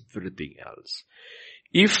everything else.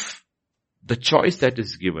 If the choice that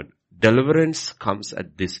is given, deliverance comes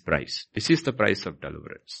at this price. This is the price of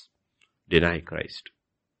deliverance. Deny Christ.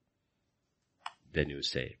 Then you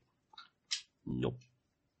say, no.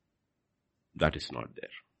 That is not there.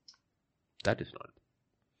 That is not.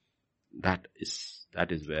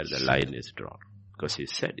 That is where the line is drawn. Because he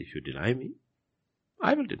said, if you deny me,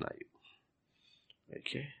 I will deny you.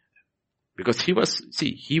 Okay. Because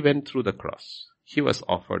he went through the cross. He was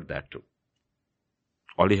offered that too.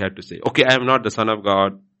 All he had to say, okay, I am not the Son of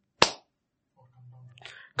God.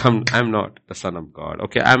 I'm not the Son of God.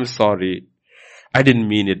 Okay, I'm sorry. I didn't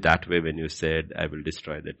mean it that way when you said, I will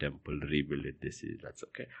destroy the temple, rebuild it, that's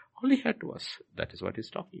okay. All he had was, that is what he's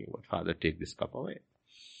talking about. Father, take this cup away.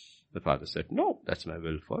 The Father said, no, that's my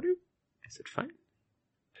will for you. I said, fine.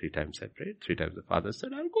 3 times I prayed. 3 times the Father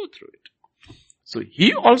said, I'll go through it. So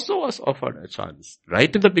he also was offered a chance.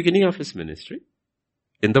 Right at the beginning of his ministry,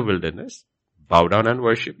 in the wilderness, bow down and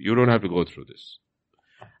worship. You don't have to go through this.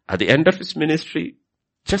 At the end of his ministry,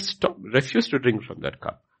 just stop, refuse to drink from that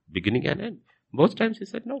cup. Beginning and end. Both times he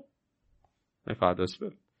said, no, my Father's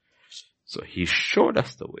will. So he showed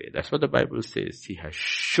us the way. That's what the Bible says. He has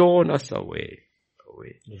shown us a way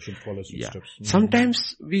away. You should follow his footsteps.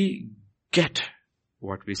 Sometimes we get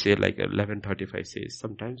what we say, like 11:35 says,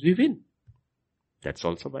 sometimes we win. That's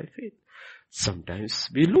also by faith. Sometimes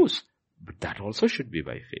we lose, but that also should be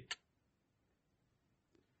by faith.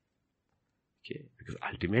 Okay, because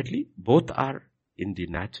ultimately both are in the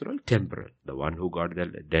natural, temporal. The one who got their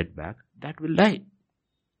dead back, that will die.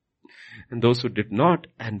 And those who did not,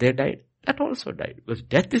 and they died, that also died. Because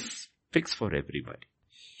death is fixed for everybody.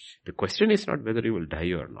 The question is not whether you will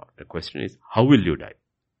die or not. The question is, how will you die?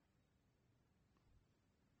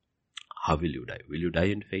 How will you die? Will you die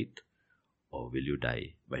in faith? Or will you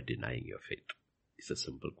die by denying your faith? It's a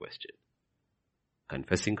simple question.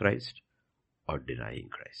 Confessing Christ or denying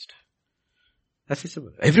Christ. That's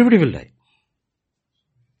simple. Everybody will die.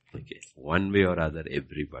 Okay. One way or other,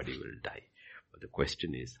 everybody will die. But the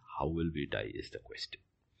question is, how will we die is the question.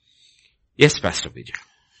 Yes, Pastor Vijay.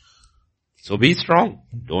 So be strong.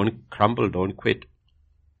 Don't crumble. Don't quit.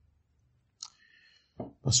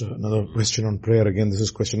 Pastor, another question on prayer again. This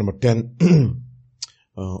is question number 10.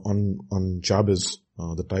 On Jabez,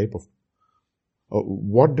 the type of,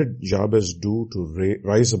 what did Jabez do to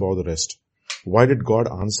rise above the rest? Why did God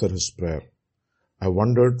answer his prayer? I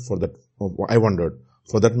wondered, for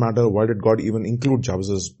that matter, why did God even include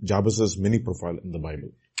Jabez's mini profile in the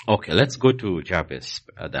Bible? Okay, let's go to Jabez,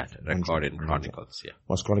 that record in Chronicles. Yeah.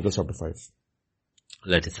 1 Chronicles chapter 5.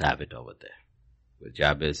 Let us have it over there. Where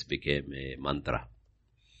Jabez became a mantra.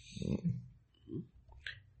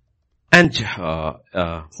 And, 4,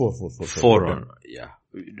 yeah.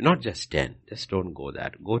 Not just 10. Just don't go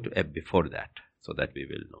that. Go to before that, so that we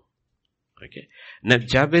will know. Okay. Now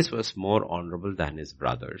Jabez was more honorable than his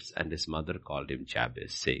brothers, and his mother called him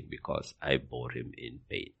Jabez, saying, because I bore him in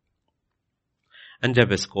pain. And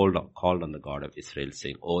Jabez called on the God of Israel,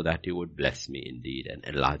 saying, oh, that you would bless me indeed and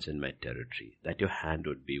enlarge in my territory, that your hand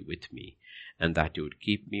would be with me, and that you would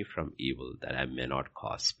keep me from evil, that I may not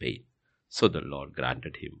cause pain. So the Lord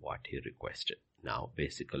granted him what he requested. Now,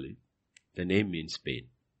 basically, the name means pain.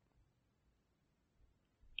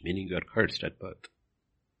 Meaning you are cursed at birth.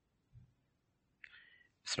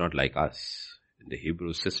 It's not like us. In the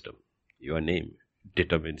Hebrew system, your name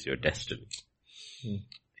determines your destiny.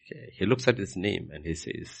 Okay. He looks at his name and he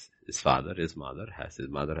says, his mother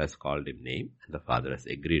has called him name, and the father has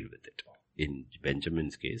agreed with it. In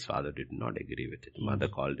Benjamin's case, father did not agree with it. Mother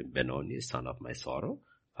called him Benoni, son of my sorrow.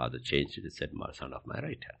 Father changed it and said, son of my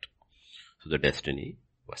right hand. So the destiny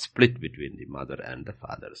was split between the mother and the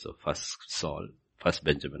father. So first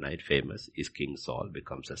Benjaminite famous is King Saul,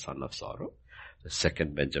 becomes a son of sorrow. The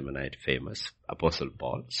second Benjaminite famous, Apostle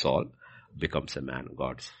Paul, Saul, becomes a man,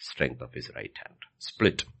 God's strength of his right hand.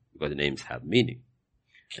 Split, because names have meaning.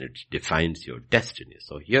 And it defines your destiny.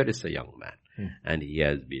 So here is a young man, and he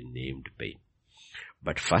has been named Pain.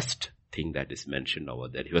 But first thing that is mentioned over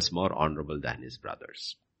there, he was more honorable than his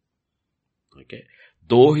brothers. Okay.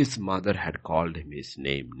 Though his mother had called him his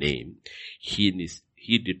name,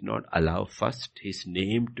 he did not allow first his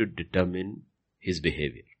name to determine his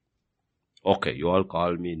behavior. Okay, you all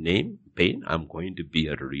call me name, Pain. I'm going to be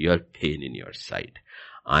a real pain in your sight.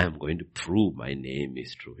 I am going to prove my name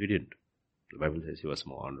is true. He didn't. The Bible says he was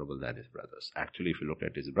more honorable than his brothers. Actually, if you look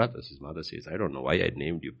at his brothers, his mother says, I don't know why I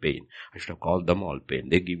named you Pain. I should have called them all Pain.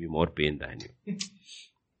 They give me more pain than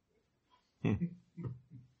you.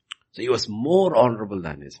 So he was more honorable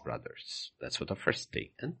than his brothers. That's what the first thing.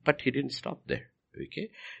 But he didn't stop there. Okay.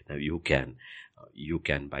 Now you can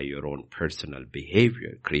by your own personal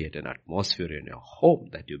behavior create an atmosphere in your home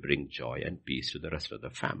that you bring joy and peace to the rest of the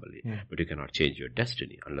family. But you cannot change your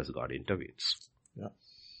destiny unless God intervenes. Yeah.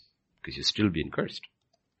 Because you're still being cursed.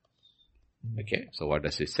 Okay. So what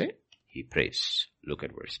does he say? He prays. Look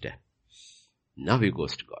at verse 10. Now he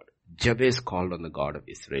goes to God. Jabez called on the God of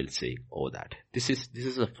Israel, saying, oh, that. This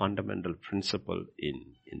is a fundamental principle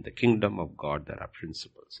in the kingdom of God. There are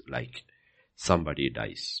principles like somebody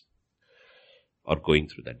dies or going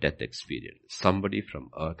through the death experience. Somebody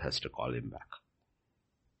from earth has to call him back.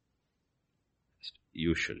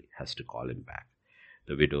 Usually has to call him back.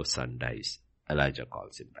 The widow's son dies. Elijah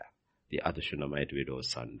calls him back. The other Shunammite widow's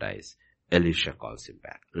son dies. Elisha calls him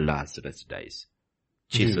back. Lazarus dies.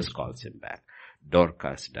 Jesus calls him back.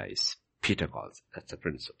 Dorcas dies. Peter calls. That's the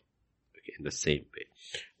principle. Okay, in the same way.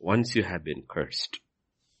 Once you have been cursed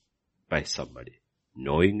by somebody,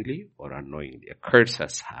 knowingly or unknowingly, a curse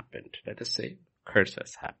has happened. Let us say, curse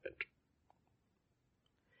has happened.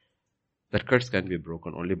 That curse can be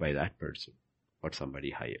broken only by that person or somebody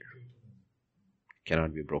higher. It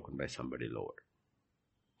cannot be broken by somebody lower.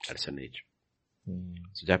 That's the nature.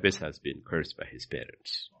 So Jabez has been cursed by his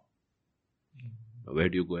parents. Now, where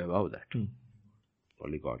do you go about that?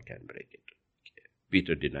 Only God can break it. Okay.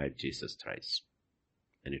 Peter denied Jesus thrice.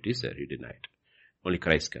 And it is there, he denied. Only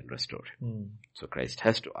Christ can restore him. So Christ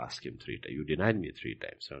has to ask him 3 times. You denied me 3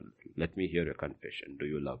 times. So let me hear your confession. Do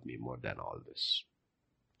you love me more than all this?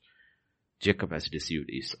 Jacob has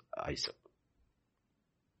deceived Isaac.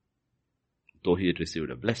 Though he had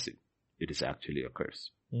received a blessing, it is actually a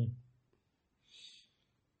curse.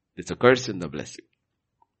 It's a curse in the blessing.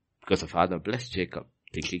 Because the father blessed Jacob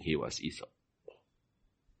thinking he was Esau.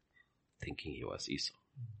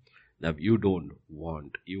 Now you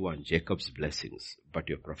want Jacob's blessings, but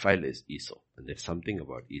your profile is Esau. And there's something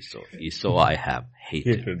about Esau. Esau I have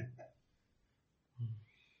hated.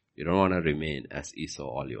 You don't want to remain as Esau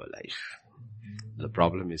all your life. The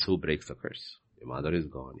problem is who breaks the curse. Your mother is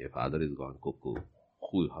gone, your father is gone, cuckoo.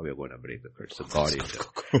 How are you going to break the curse? So God is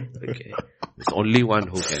there. Okay. There's only one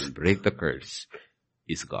who can break the curse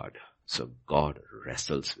is God. So God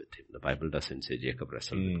wrestles with him. The Bible doesn't say Jacob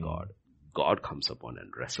wrestled with God. God comes upon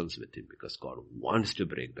and wrestles with him because God wants to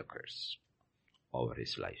break the curse over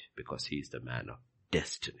his life because he is the man of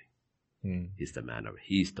destiny. He's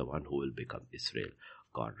the one who will become Israel.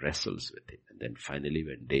 God wrestles with him. And then finally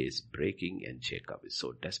when day is breaking and Jacob is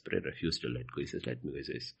so desperate, refused to let go, he says, let me go. He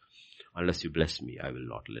says, unless you bless me, I will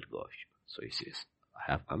not let go of you. So he says,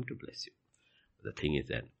 I have come to bless you. The thing is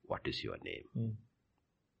then, what is your name?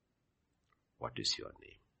 What is your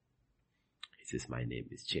name? He says, my name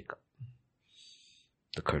is Jacob.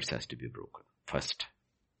 The curse has to be broken. First,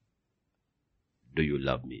 do you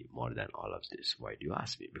love me more than all of this? Why do you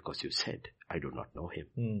ask me? Because you said, I do not know him.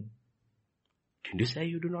 Can you say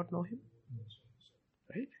you do not know him?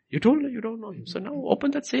 Right? You told her you don't know him. So now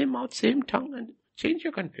open that same mouth, same tongue and change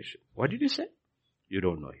your confession. What did you say? You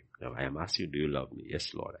don't know him. Now I am asking you, do you love me?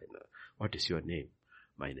 Yes, Lord, I know. What is your name?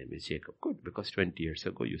 My name is Jacob. Good, because 20 years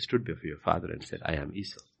ago you stood before your father and said, I am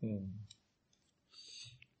Esau.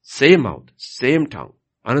 Same mouth, same tongue.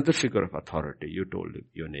 Another figure of authority, you told him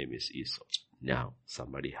your name is Esau. Now,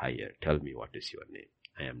 somebody higher, tell me what is your name.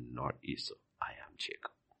 I am not Esau, I am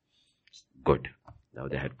Jacob. Good. Now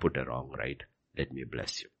they had put a wrong, right? Let me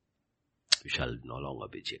bless you. You shall no longer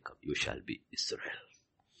be Jacob. You shall be Israel.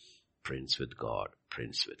 Prince with God,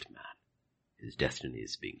 prince with man. His destiny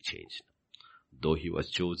is being changed. Though he was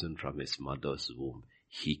chosen from his mother's womb,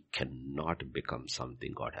 he cannot become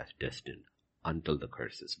something God has destined until the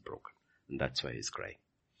curse is broken. And that's why he's crying.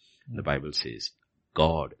 The Bible says,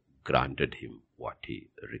 God granted him what he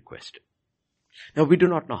requested. Now we do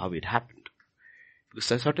not know how it happened.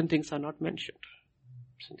 Because certain things are not mentioned.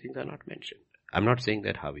 Some things are not mentioned. I'm not saying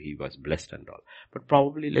that how he was blessed and all. But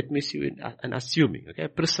probably let me see an assuming, okay, a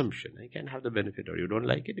presumption. I can have the benefit or you don't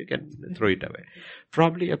like it, you can throw it away.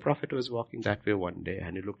 Probably a prophet was walking that way one day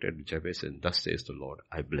and he looked at Jabez and thus says the Lord,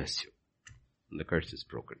 I bless you. And the curse is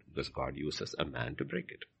broken because God uses a man to break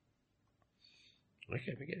it.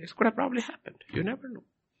 Okay, this could have probably happened. You never know.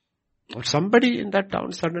 Or somebody in that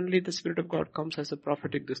town, suddenly the Spirit of God comes as a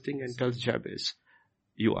prophetic this thing and tells Jabez,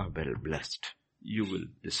 you are well blessed. You will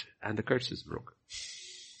this, and the curse is broken.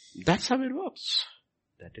 That's how it works.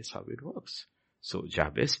 That is how it works. So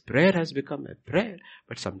Jabez's prayer has become a prayer,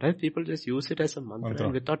 but sometimes people just use it as a mantra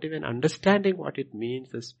and without even understanding what it means,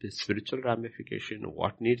 the spiritual ramification,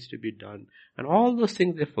 what needs to be done, and all those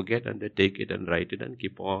things they forget and they take it and write it and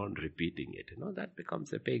keep on repeating it. That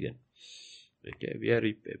becomes a pagan. Okay, we are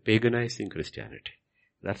paganizing Christianity.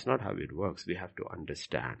 That's not how it works. We have to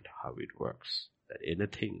understand how it works. That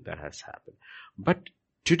anything that has happened. But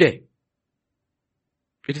today,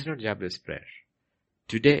 it is not Jabez's prayer.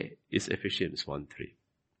 Today is Ephesians 1:3.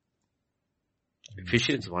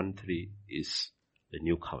 Ephesians 1:3 is the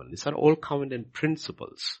new covenant. These are all covenant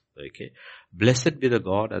principles. Okay. Blessed be the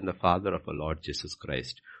God and the Father of our Lord Jesus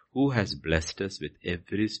Christ, who has blessed us with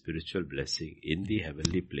every spiritual blessing in the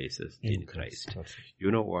heavenly places in Christ.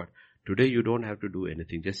 You know what? Today you don't have to do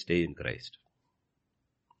anything. Just stay in Christ.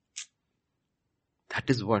 That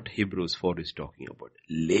is what Hebrews 4 is talking about.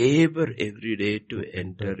 Labor every day to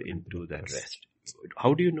enter into that rest.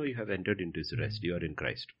 How do you know you have entered into his rest? You are in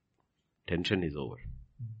Christ. Tension is over.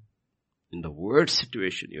 In the worst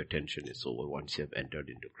situation, your tension is over once you have entered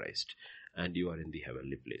into Christ. And you are in the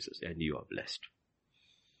heavenly places and you are blessed.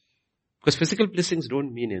 Because physical blessings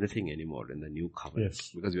don't mean anything anymore in the new covenant.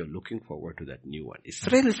 Yes. Because we are looking forward to that new one.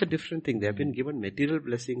 Israel is a different thing. They have been given material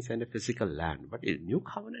blessings and a physical land. But in new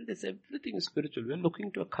covenant is everything spiritual. We are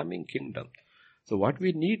looking to a coming kingdom. So what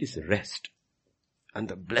we need is rest. And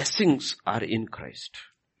the blessings are in Christ.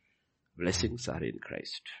 Blessings are in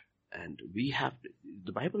Christ. And we have to,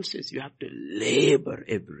 the Bible says you have to labor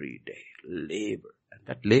every day. Labor. And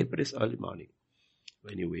that labor is early morning.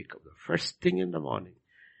 When you wake up, the first thing in the morning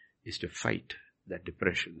is to fight that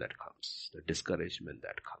depression that comes, the discouragement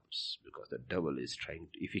that comes, because the devil is trying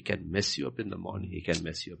to, if he can mess you up in the morning, he can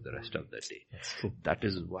mess you up the rest of the day. That's true. That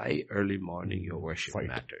is why early morning your worship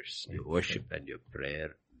matters. Your worship and your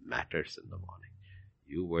prayer matters in the morning.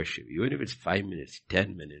 You worship, even if it's 5 minutes,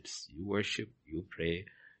 10 minutes, you worship, you pray,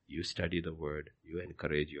 you study the word, you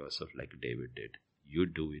encourage yourself like David did. You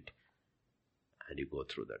do it, and you go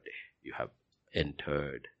through the day. You have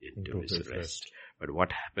entered into his rest. But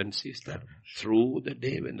what happens is that through the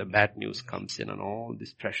day when the bad news comes in and all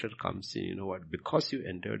this pressure comes in, you know what, because you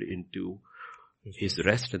entered into his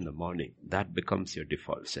rest in the morning, that becomes your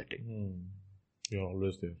default setting. You're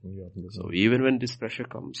always there. So even when this pressure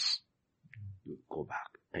comes, you go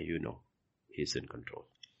back and you know he's in control.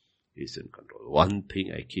 He's in control. One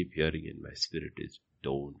thing I keep hearing in my spirit is,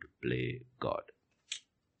 don't play God.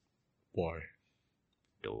 Boy.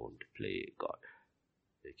 Don't play God.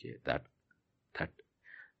 Okay,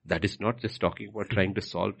 that is not just talking about trying to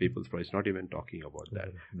solve people's problems. It's not even talking about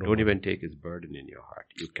that. Don't even take his burden in your heart.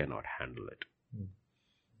 You cannot handle it.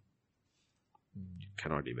 You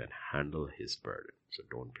cannot even handle his burden. So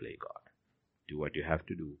don't play God. Do what you have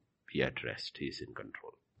to do. Be at rest. He is in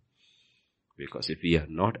control. Because if we are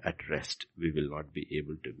not at rest, we will not be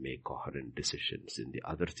able to make coherent decisions in the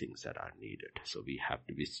other things that are needed. So we have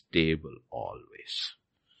to be stable always.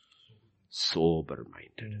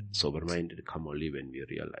 Sober-minded. Sober-minded come only when we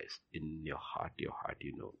realize in your heart,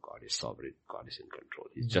 you know God is sovereign. God is in control.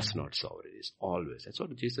 He's just not sovereign. He's always. That's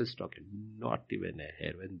what Jesus is talking. Not even a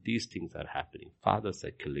hair. When these things are happening, fathers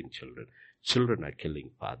are killing children. Children are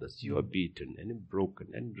killing fathers. You are beaten and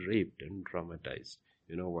broken and raped and traumatized.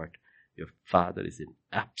 You know what? Your Father is in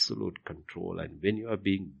absolute control. And when you are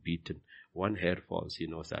being beaten, one hair falls, he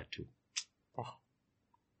knows that too.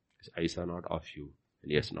 His eyes are not off you. And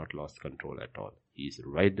he has not lost control at all. He is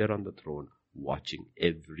right there on the throne, watching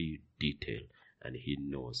every detail. And he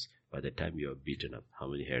knows by the time you are beaten up, how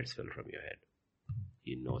many hairs fell from your head.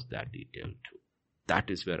 He knows that detail too. That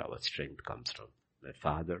is where our strength comes from. My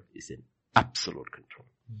Father is in absolute control.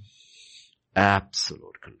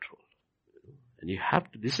 Absolute control. And you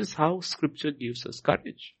have to, this is how Scripture gives us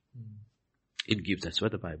courage. It gives, that's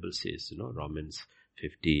what the Bible says, Romans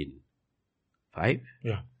 15:5.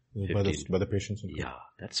 Yeah. By the patience. Yeah,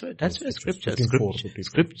 that's why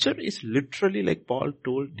Scripture is literally like Paul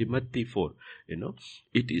told Timothy for,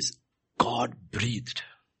 it is God breathed.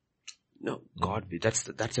 God breathed.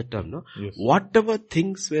 That's a term, no? Yes. Whatever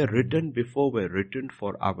things were written before were written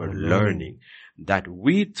for our learning, that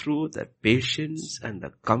we through the patience and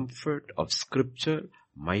the comfort of Scripture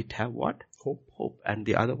might have what? Hope. And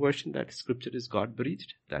the other version that Scripture is God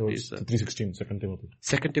breathed. That is 3:16, 2 Timothy.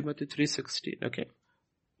 2 Timothy 3:16, okay.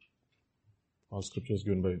 All Scripture is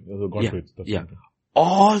given by God breathed. Yeah.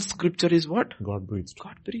 All Scripture is what? God breathed.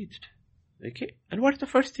 God breathed. Okay. And what's the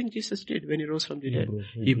first thing Jesus did when he rose from the dead?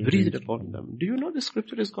 He breathed upon them. Do you know the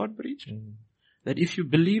Scripture is God breathed? That if you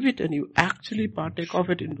believe it and you actually partake of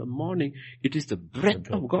it in the morning, it is the breath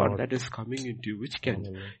of God that is coming into you, which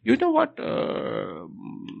can... You know what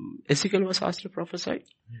Ezekiel was asked to prophesy?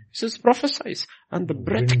 He says, prophesies. And the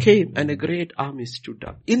breath came and a great army stood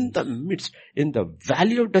up. In the midst, in the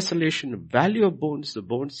valley of desolation, valley of bones, the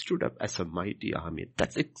bones stood up as a mighty army.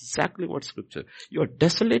 That's exactly what Scripture... You are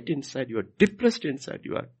desolate inside, you are depressed inside,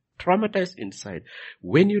 you are traumatized inside.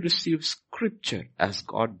 When you receive Scripture as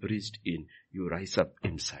God breathed in, you rise up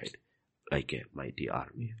inside like a mighty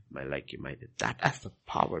army, that has the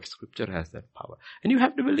power. Scripture has that power. And you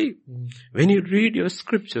have to believe. When you read your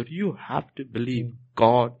Scripture, you have to believe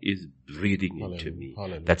God is breathing into me.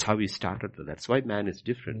 Hallelujah. That's how he started. That's why man is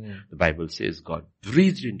different. The Bible says God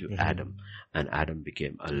breathed into Adam, and Adam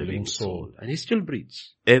became a living soul. And he still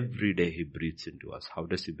breathes. Every day he breathes into us. How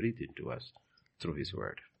does he breathe into us? Through his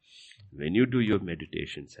word. When you do your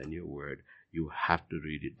meditations and your word, you have to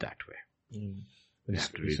read it that way. You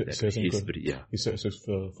have to read that. He says, 1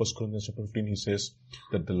 Corinthians chapter 15, he says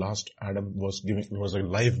that the last Adam was a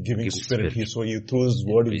life-giving spirit. So he through his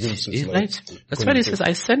word, he gives his life. That's why he says,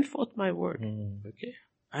 I sent forth my word. Okay.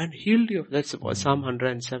 And healed you. That's Psalm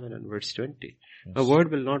 107 and verse 20. Yes. The word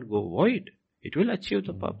will not go void. It will achieve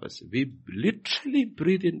the purpose. We literally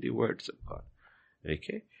breathe in the words of God.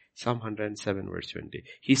 Okay. Psalm 107 verse 20.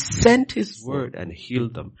 He sent his word and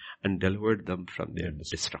healed them and delivered them from their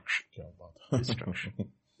destruction.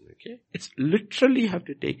 Okay? It's literally have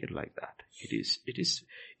to take it like that. It is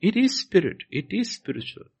spirit. It is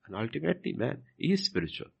spiritual. And ultimately man is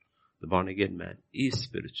spiritual. The born again man is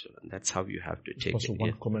spiritual. And that's how you have to take it.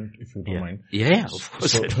 One comment if you don't mind. Yeah, of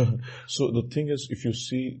course. So the thing is, if you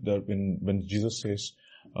see that when Jesus says,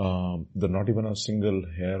 that not even a single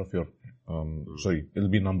hair of your Sorry, it'll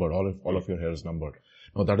be numbered. All of your hair is numbered.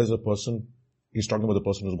 Now that is a person, he's talking about the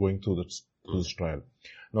person who's going through this trial.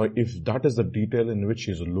 Now if that is the detail in which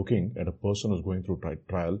he's looking at a person who's going through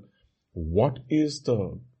trial, what is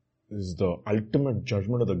the ultimate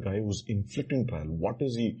judgment of the guy who's inflicting trial? What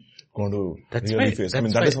is he going to really face?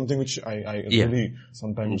 That is something which I really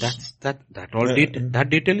sometimes... That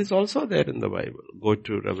detail is also there in the Bible. Go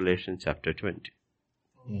to Revelation chapter 20.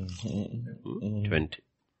 20.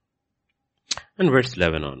 And verse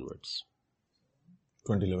 11 onwards.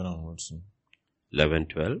 20:11 onwards.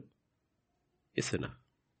 11:12 is enough.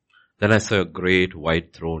 Then I saw a great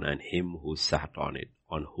white throne and him who sat on it,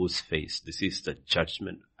 on whose face, this is the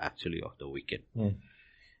judgment actually of the wicked.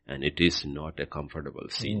 And it is not a comfortable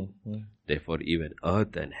scene. Therefore even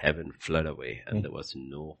earth and heaven fled away, and there was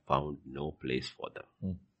found no place for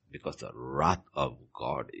them. Because the wrath of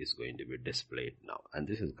God is going to be displayed now. And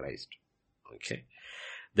this is Christ. Okay.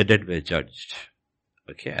 The dead were judged.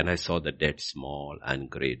 Okay. And I saw the dead, small and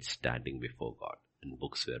great, standing before God, and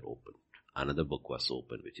books were opened. Another book was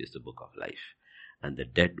opened, which is the book of life. And the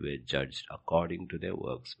dead were judged according to their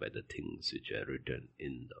works by the things which were written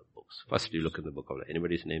in the books. First you look in the book of life.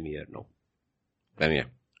 Anybody's name here? No. Come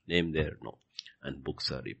here. Name there? No. And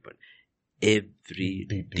books are opened. Every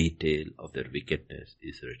detail of their wickedness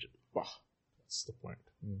is written. Wow. That's the point.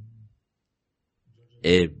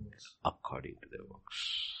 According to their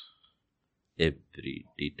works. Every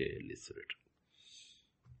detail is written.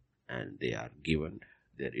 And they are given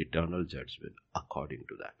their eternal judgment according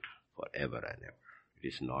to that, forever and ever. It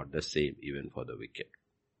is not the same even for the wicked.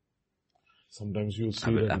 Sometimes you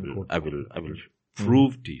see I will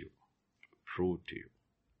prove to you,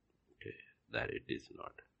 okay, that it is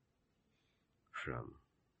not from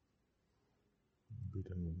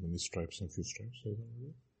beaten many stripes and few stripes.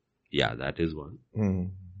 Yeah, that is one.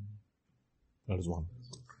 That is one.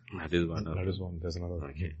 That is one. That is one. There's another.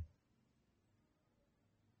 Okay.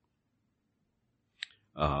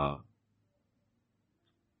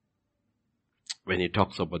 When he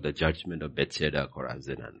talks about the judgment of Bethsaida,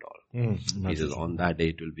 Chorazin and all, he says on that day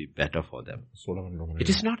it will be better for them. It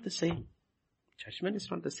is not the same. Judgment is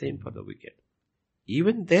not the same for the wicked.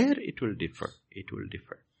 Even there it will differ. It will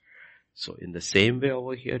differ. So in the same way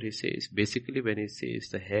over here he says, basically when he says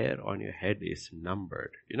the hair on your head is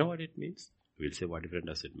numbered, you know what it means? We'll say what difference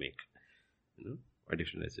does it make? What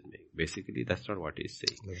difference does it make? Basically that's not what he's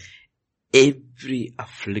saying. No. Every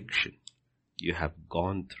affliction you have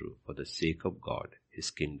gone through for the sake of God,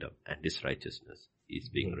 His kingdom and His righteousness is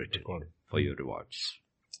being written for your rewards.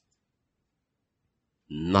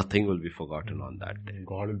 Nothing will be forgotten on that day.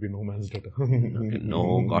 God will be no man's debtor.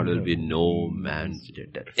 No, God will be no man's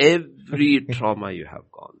debtor. Every trauma you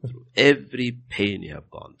have gone through, every pain you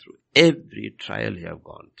have gone through, every trial you have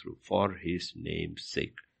gone through for His name's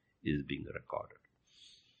sake is being recorded.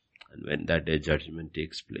 And when that day judgment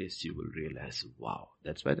takes place, you will realize, wow,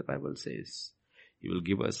 that's why the Bible says, He will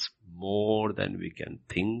give us more than we can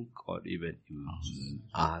think or even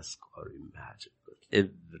ask or imagine.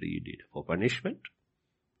 Every detail for punishment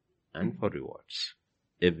and for rewards.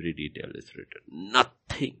 Every detail is written.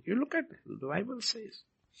 Nothing. You look at it, the Bible says.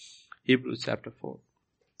 Hebrews chapter 4.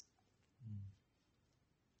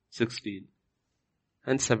 16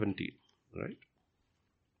 and 17. Right?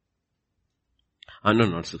 No,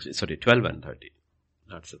 not 16. Sorry, 12 and 13.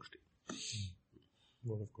 Not 16.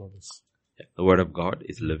 Word of God is... Yeah, the word of God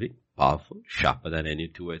is living, powerful, sharper than any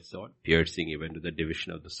two-edged sword, piercing even to the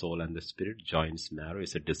division of the soul and the spirit, joints, marrow,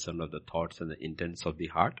 is a discern of the thoughts and the intents of the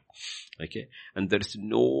heart. Okay. And there is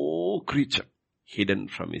no creature hidden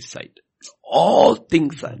from His sight. All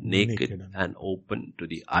things are naked and open to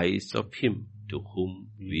the eyes of Him to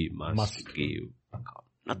whom we must give account.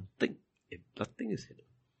 Nothing is hidden.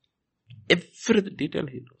 Every detail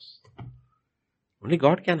He knows. Only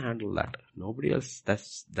God can handle that. Nobody else.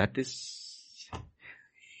 That is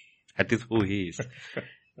who He is.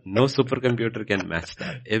 No supercomputer can match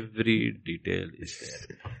that. Every detail is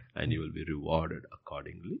there. And you will be rewarded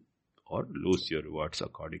accordingly, or lose your rewards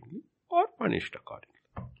accordingly, or punished accordingly.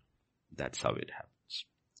 That's how it happens.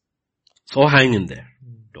 So hang in there.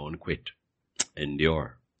 Don't quit.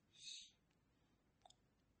 Endure.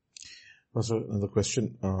 So the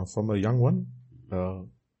question from a young one.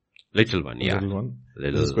 Little one, yeah. Little one.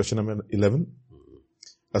 This is question number 11.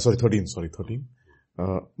 13.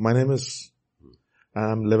 My name is,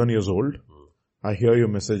 I'm 11 years old. I hear your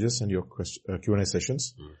messages and your Q&A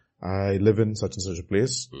sessions. I live in such and such a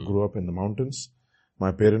place, grew up in the mountains.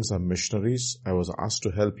 My parents are missionaries. I was asked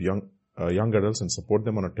to help young adults and support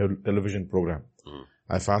them on a television program.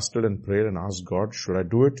 I fasted and prayed and asked God, should I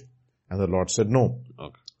do it? And the Lord said no.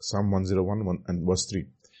 Okay. Psalm 101 and verse 3.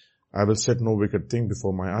 I will set no wicked thing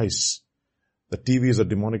before my eyes. The TV is a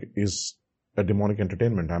demonic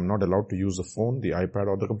entertainment. I am not allowed to use the phone, the iPad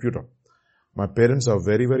or the computer. My parents are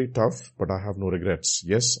very, very tough, but I have no regrets.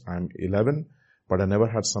 Yes, I am 11, but I never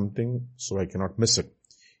had something, so I cannot miss it.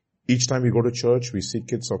 Each time we go to church, we see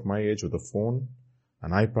kids of my age with a phone,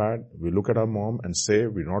 an iPad. We look at our mom and say,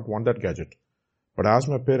 we do not want that gadget. But I asked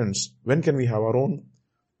my parents, when can we have our own?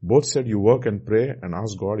 Both said, you work and pray and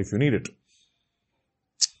ask God if you need it.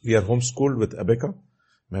 We are homeschooled with Abeka.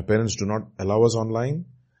 My parents do not allow us online.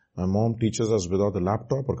 My mom teaches us without a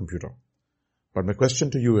laptop or computer. But my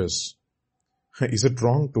question to you is it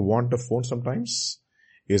wrong to want a phone sometimes?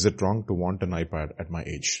 Is it wrong to want an iPad at my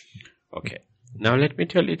age? Okay. Now let me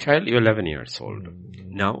tell you, child, you're 11 years old.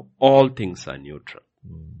 Now all things are neutral.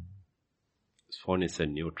 This phone is a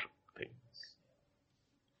neutral thing.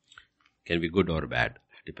 Can be good or bad.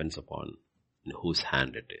 Depends upon in whose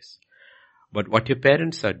hand it is. But what your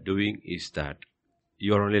parents are doing is that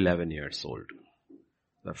you're only 11 years old.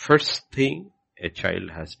 The first thing a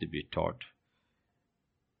child has to be taught,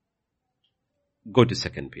 go to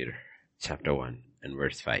 2 Peter chapter 1 and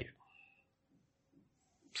verse 5.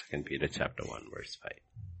 2 Peter chapter 1 verse 5.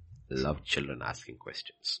 Love children asking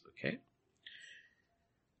questions. Okay.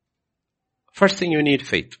 First thing, you need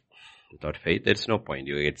faith. Without faith, there's no point.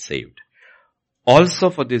 You get saved. Also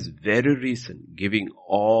for this very reason, giving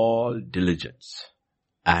all diligence,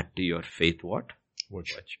 add to your faith what?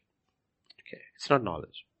 Watch. Okay. It's not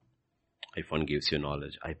knowledge. iPhone gives you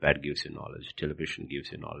knowledge. iPad gives you knowledge. Television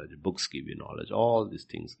gives you knowledge. Books give you knowledge. All these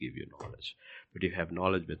things give you knowledge. But if you have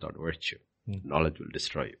knowledge without virtue, knowledge will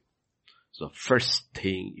destroy you. So first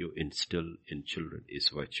thing you instill in children is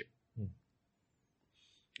virtue.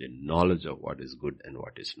 The knowledge of what is good and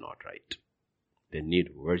what is not right. They need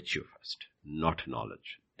virtue first, not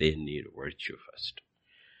knowledge. They need virtue first.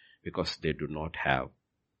 Because they do not have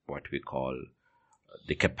what we call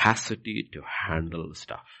the capacity to handle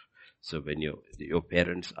stuff. So when your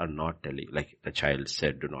parents are not telling, like the child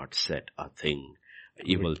said, do not set a thing, an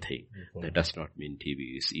evil thing, that does not mean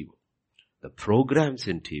TV is evil. The programs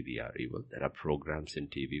in TV are evil. There are programs in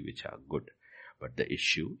TV which are good. But the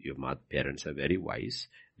issue, your parents are very wise.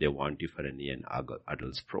 They want you for a young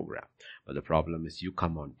adults program. But the problem is you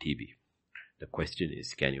come on TV. The question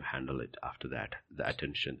is, can you handle it after that? The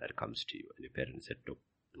attention that comes to you. And your parents said no.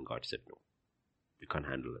 And God said no. You can't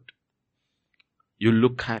handle it. You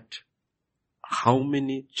look at how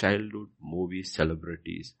many childhood movie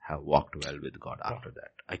celebrities have walked well with God after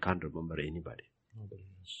that. I can't remember anybody.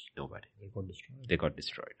 Nobody. They got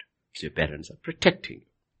destroyed. So your parents are protecting.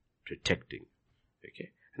 Okay.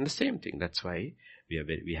 And the same thing. That's why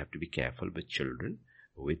we have to be careful with children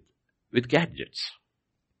with gadgets.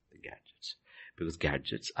 Because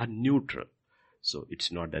gadgets are neutral. So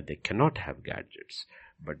it's not that they cannot have gadgets,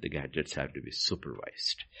 but the gadgets have to be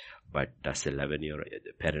supervised. But does 11-year-old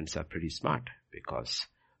parents are pretty smart because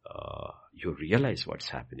you realize what's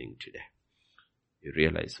happening today. You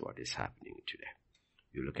realize what is happening today.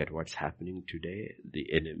 You look at what's happening today, the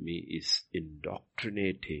enemy is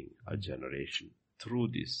indoctrinating a generation through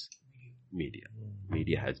this media.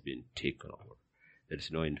 Media has been taken over. There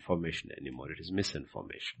is no information anymore. It is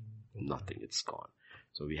misinformation. Nothing, it's gone.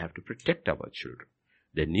 So we have to protect our children.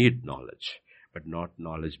 They need knowledge, but not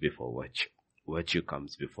knowledge before virtue. Virtue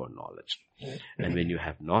comes before knowledge. And when you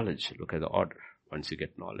have knowledge, look at the order. Once you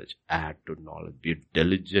get knowledge, add to knowledge. Be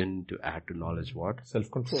diligent to add to knowledge what?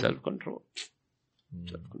 Self-control. Self-control.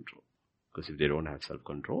 Self-control. Because if they don't have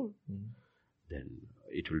self-control, then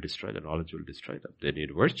it will destroy, the knowledge will destroy them. They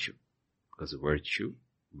need virtue. Because virtue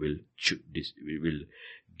will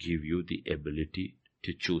give you the ability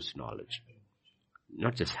to choose knowledge.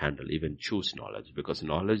 Not just handle, even choose knowledge. Because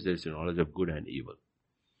knowledge, there is a knowledge of good and evil.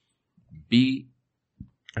 Be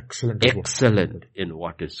excellent in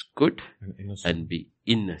what is good and be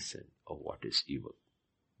innocent of what is evil.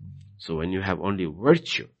 So when you have only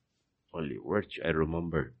virtue, I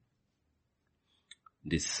remember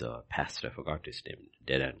this pastor, I forgot his name,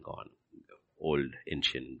 dead and gone, old,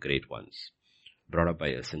 ancient, great ones, brought up by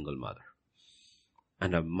a single mother.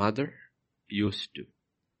 And a mother used to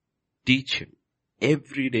teach him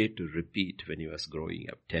every day to repeat when he was growing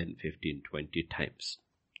up 10, 15, 20 times.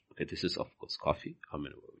 Okay, this is of course coffee,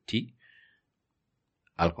 tea.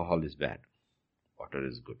 Alcohol is bad. Water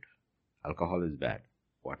is good. Alcohol is bad.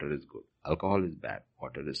 Water is good. Alcohol is bad.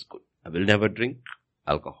 Water is good. I will never drink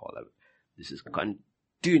alcohol. This is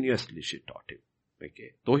continuously she taught him.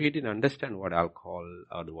 Okay. Though he didn't understand what alcohol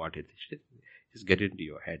or what it is, just get into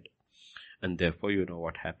your head. And therefore, you know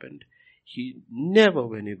what happened. He never,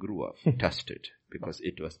 when he grew up, touched it because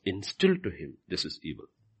it was instilled to him, this is evil.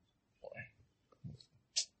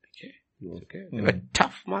 Okay. Okay? They were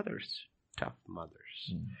tough mothers. Tough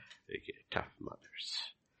mothers. Okay, tough mothers.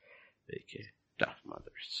 Okay, tough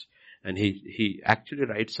mothers. And he actually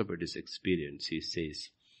writes about his experience. He says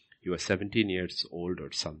he was 17 years old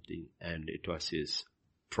or something, and it was his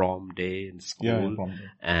prom day in school. Prom day.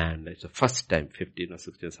 And it's the first time, 15 or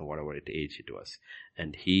 16 or whatever age it was.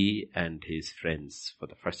 And he and his friends, for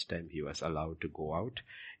the first time, he was allowed to go out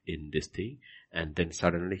in this thing. And then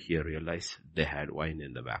suddenly he realized they had wine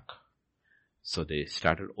in the back. So they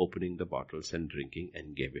started opening the bottles and drinking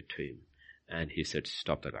and gave it to him. And he said,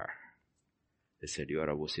 stop the car. They said, you are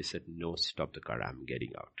a wuss. He said, no, stop the car. I'm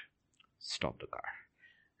getting out. Stop the car.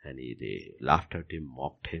 And they laughed at him,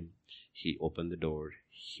 mocked him. He opened the door.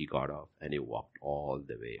 He got off and he walked all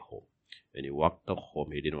the way home. When he walked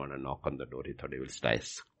home, he didn't want to knock on the door. He thought he will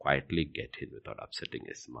quietly get in without upsetting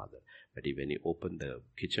his mother. But when he opened the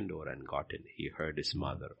kitchen door and got in, he heard his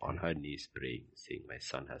mother on her knees praying, saying, my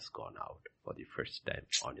son has gone out for the first time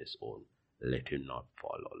on his own. Let him not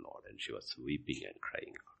fall, O Lord. And she was weeping and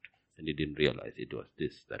crying out. And he didn't realize it was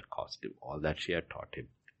this that cost him all that she had taught him,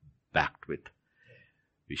 backed with,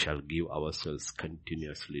 we shall give ourselves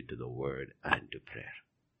continuously to the word and to prayer.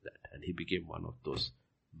 And he became one of those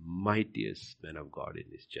mightiest men of God in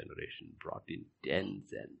his generation, brought in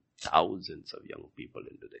tens and thousands of young people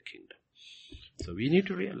into the kingdom. So we need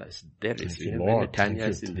to realize there is, Netanya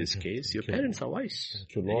is in this case, your parents are wise.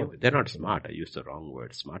 They're not smart. I used the wrong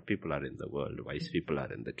word. Smart people are in the world. Wise people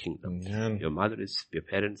are in the kingdom. Your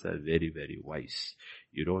parents are very, very wise.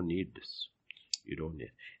 You don't need this. You don't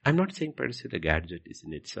need. I'm not saying per se the gadget is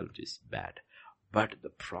in itself is bad. But the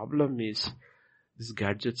problem is, these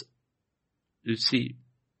gadgets, you see,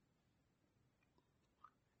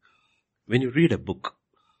 when you read a book,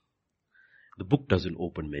 the book doesn't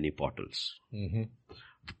open many portals. The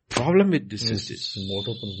problem with this is this. It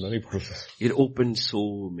opens many portals. It opens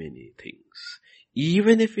so many things.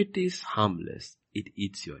 Even if it is harmless, it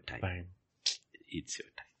eats your time. It eats your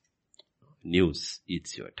time. News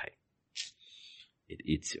eats your time. It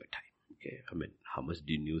eats your time. Okay, I mean, how much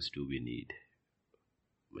news do we need?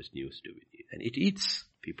 How much news do we need? And it eats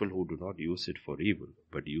people who do not use it for evil,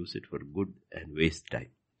 but use it for good and waste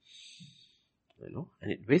time.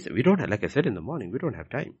 And it wastes. We don't have, like I said in the morning, we don't have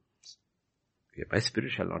time. Okay, my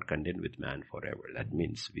spirit shall not contend with man forever. That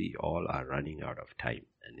means we all are running out of time.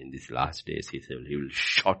 And in these last days, he said, he will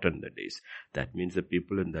shorten the days. That means the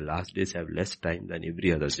people in the last days have less time than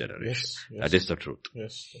every other generation. Yes. That is the truth.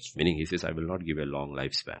 Yes, meaning he says, I will not give a long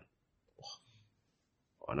lifespan.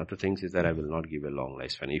 One of the things is that I will not give a long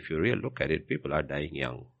lifespan. If you really look at it, people are dying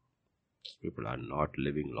young. People are not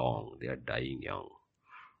living long. They are dying young.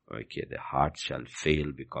 Okay, the heart shall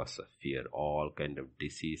fail because of fear. All kind of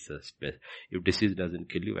diseases. If disease doesn't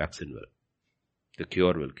kill you, vaccine will. The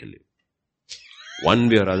cure will kill you. One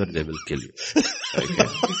way or other, they will kill you.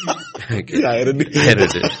 Okay. Irony.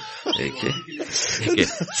 Okay.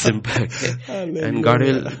 Simple. Okay. And God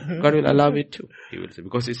will allow it too. He will say,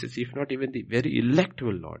 because he says, if not, even the very elect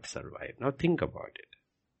will not survive. Now think about it.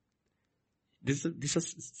 These are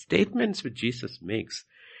statements which Jesus makes,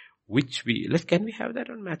 which can we have that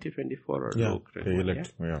on Matthew 24 or Luke?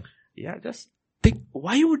 Yeah, just think,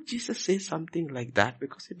 why would Jesus say something like that?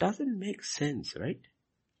 Because it doesn't make sense, right?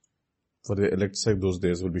 For the elect sake, those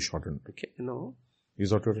days will be shortened. Okay, no.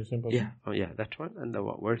 Is that what you're saying? Yeah, that one. And the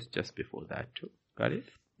verse just before that too. Got it?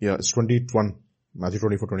 Yeah, it's 21. Matthew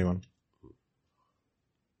 24, 21.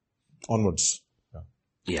 Onwards.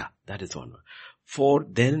 Yeah, that is onward. For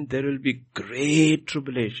then there will be great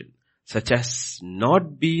tribulation, such as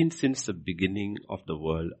not been since the beginning of the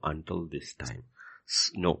world until this time.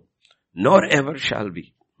 No, nor ever shall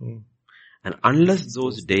be. And unless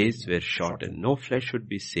those days were shortened, no flesh would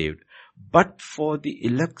be saved. But for the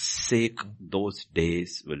elect's sake, those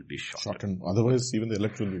days will be shortened. Otherwise, even the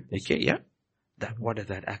elect will be. Okay, yeah. What does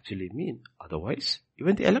that actually mean? Otherwise,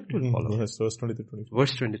 even the elect will follow. Yes, verse 23, 24.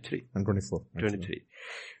 Verse 23. And 24. 23.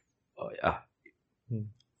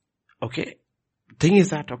 Okay. Thing is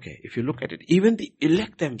that, if you look at it, even the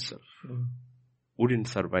elect themselves wouldn't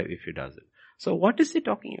survive if he doesn't. So what is he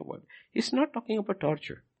talking about? He's not talking about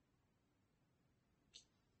torture.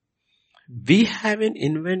 We haven't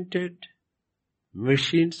invented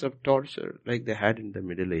machines of torture like they had in the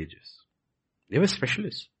Middle Ages. They were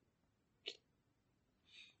specialists.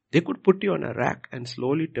 They could put you on a rack and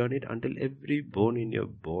slowly turn it until every bone in your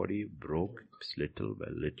body broke little by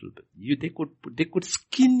little bit. They could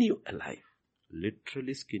skin you alive.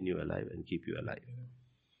 Literally skin you alive and keep you alive.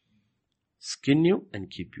 Skin you and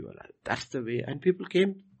keep you alive. That's the way. And people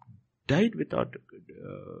died without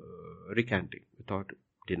recanting, without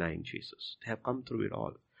denying Jesus. They have come through it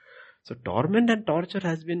all. So torment and torture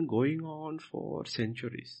has been going on for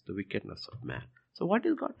centuries, the wickedness of man. So what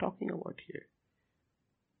is God talking about here?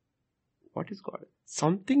 What is God?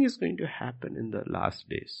 Something is going to happen in the last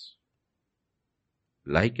days.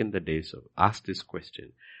 Like in the days of, ask this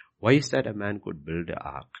question, why is that a man could build an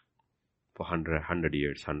ark for 100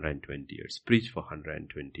 years, 120 years, preach for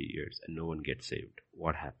 120 years and no one gets saved?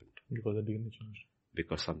 What happened? Because the DNA changed.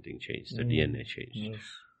 Because something changed. The DNA changed. Yes.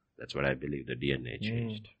 That's what I believe. The DNA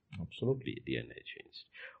changed. Absolutely. The DNA changed.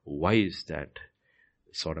 Why is that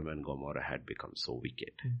Sodom and Gomorrah had become so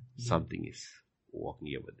wicked? Something is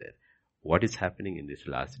walking over there. What is happening in these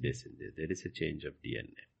last days in this? There is a change of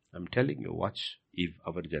DNA. I'm telling you, watch, if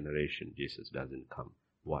our generation, Jesus doesn't come,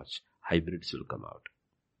 watch, hybrids will come out.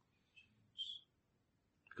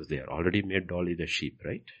 Because they are already made dolly the sheep,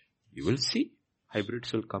 right? You will see,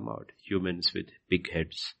 hybrids will come out. Humans with big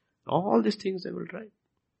heads. All these things they will try.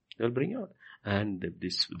 They will bring out. And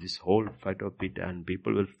this whole fight of pit, and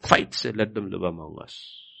people will fight, say, let them live among us.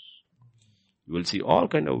 You will see all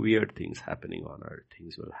kind of weird things happening on earth.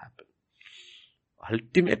 Things will happen.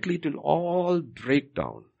 Ultimately, it will all break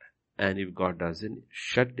down. And if God doesn't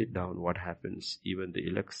shut it down, what happens? Even the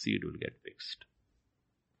elect seed will get fixed.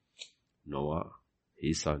 Noah,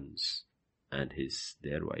 his sons, and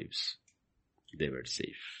their wives, they were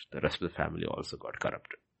safe. The rest of the family also got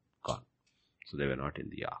corrupted. Gone. So they were not in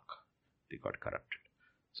the ark. They got corrupted.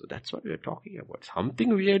 So that's what we are talking about.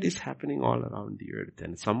 Something weird is happening all around the earth.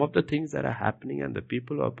 And some of the things that are happening and the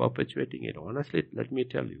people who are perpetuating it, honestly, let me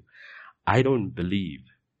tell you, I don't believe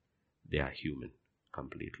they are human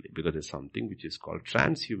completely, because there's something which is called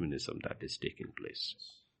transhumanism that is taking place.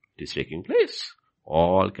 It is taking place.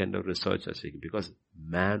 All kind of research is taking, because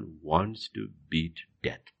man wants to beat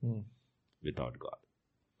death without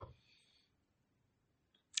God.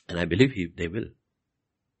 And I believe they will.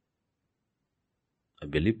 I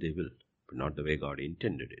believe they will, but not the way God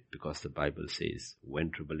intended it, because the Bible says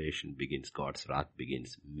when tribulation begins, God's wrath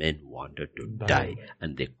begins, men wanted to die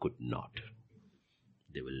and they could not.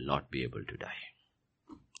 They will not be able to die.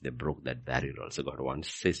 They broke that barrier also. God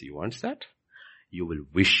says he wants that. You will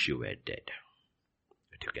wish you were dead,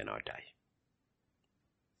 but you cannot die.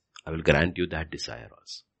 I will grant you that desire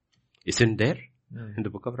also. Isn't there in the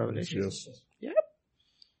book of Revelation? Yes. Yeah.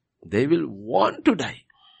 They will want to die,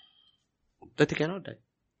 but they cannot die.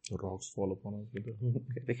 The rocks fall upon us.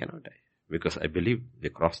 They cannot die. Because I believe they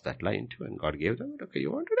crossed that line too, and God gave them, okay,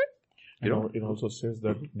 you want to die? It also says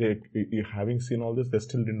that they, having seen all this, they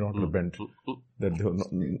still did not repent. That they were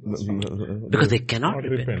not, because they cannot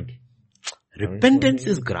repent. Repentance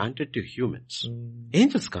is granted to humans.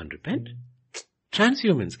 Angels can't repent.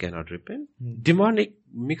 Transhumans cannot repent. Demonic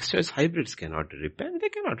mixtures, hybrids cannot repent. They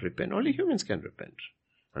cannot repent. Only humans can repent.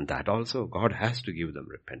 And that also, God has to give them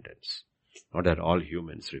repentance. Not that all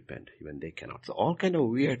humans repent. Even they cannot. So all kind of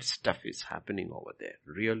weird stuff is happening over there.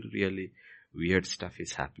 Really weird stuff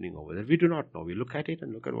is happening over there. We do not know. We look at it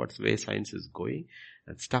and look at what way science is going,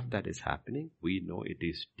 and stuff that is happening, we know it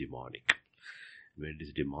is demonic. When it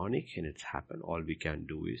is demonic and it's happened, all we can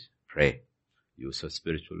do is pray. Use of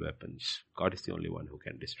spiritual weapons. God is the only one who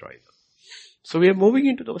can destroy them. So we are moving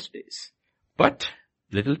into those days. But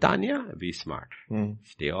little Tanya, be smart.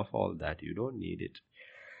 Stay off all that. You don't need it.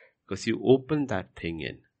 Because you open that thing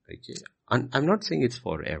in. Okay? And I'm not saying it's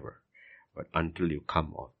forever, but until you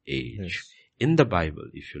come of age. Yes. In the Bible,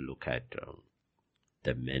 if you look at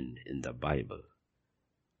the men in the Bible,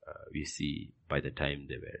 we see by the time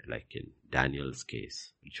they were, like in Daniel's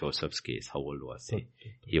case, Joseph's case, how old was he?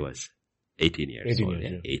 He was 18 years old.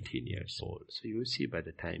 18 years old. So you see by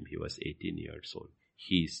the time he was 18 years old,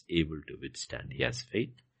 he is able to withstand. He has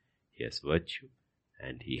faith, he has virtue,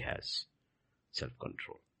 and he has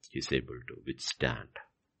self-control. He is able to withstand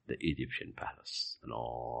the Egyptian palace and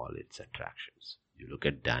all its attractions. You look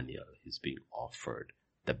at Daniel, he's being offered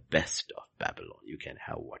the best of Babylon. You can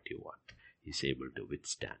have what you want. He's able to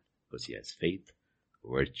withstand because he has faith,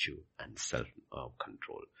 virtue, and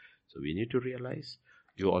self-control. So we need to realize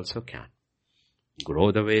you also can.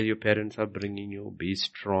 Grow the way your parents are bringing you. Be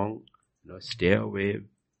strong. Stay away.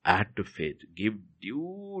 Add to faith. Give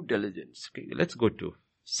due diligence. Okay, let's go to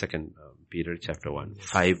 2 Peter chapter 1,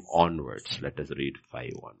 5 onwards. Let us read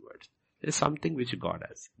 5 onwards. There's something which God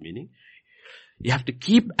has. Meaning, you have to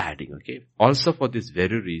keep adding, okay? Also for this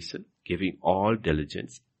very reason, giving all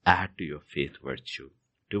diligence, add to your faith virtue.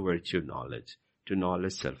 To virtue knowledge. To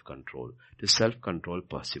knowledge self-control. To self-control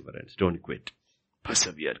perseverance. Don't quit.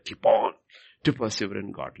 Persevere. Keep on. To persevere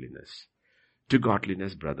in godliness. To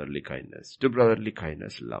godliness brotherly kindness. To brotherly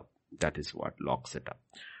kindness love. That is what locks it up.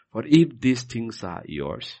 For if these things are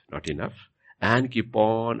yours, not enough, and keep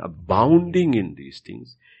on abounding in these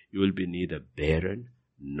things, you will be neither barren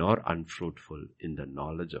nor unfruitful in the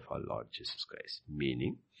knowledge of our Lord Jesus Christ.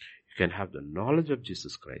 Meaning, you can have the knowledge of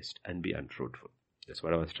Jesus Christ and be unfruitful. That's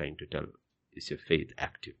what I was trying to tell. Is your faith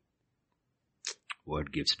active?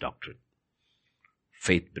 Word gives doctrine.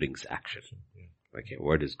 Faith brings action. Okay,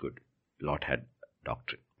 word is good. Lot had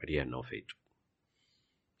doctrine, but he had no faith.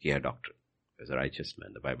 He had doctrine. He was a righteous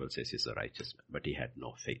man. The Bible says he's a righteous man, but he had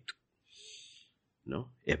no faith. No,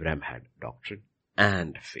 Abraham had doctrine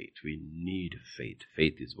and faith. We need faith.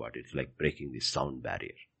 Faith is what? It's like breaking the sound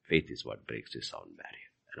barrier. Faith is what breaks the sound barrier.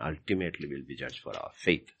 And ultimately we'll be judged for our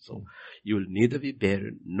faith. So you will neither be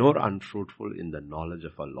barren nor unfruitful in the knowledge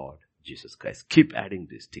of our Lord Jesus Christ. Keep adding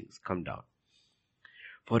these things. Come down.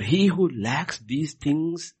 For he who lacks these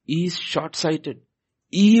things is short-sighted,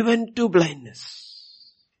 even to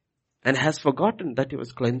blindness, and has forgotten that he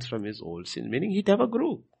was cleansed from his old sin, meaning he never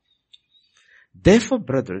grew. Therefore,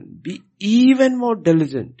 brethren, be even more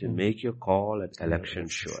diligent to make your call and election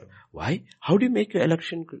sure. Why? How do you make your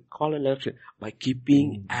call and election? By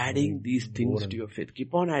keeping adding these things to your faith.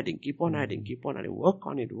 Keep on adding, keep on adding, keep on adding. Work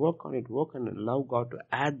on it, and allow God to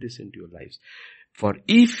add this into your lives. For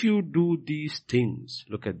if you do these things,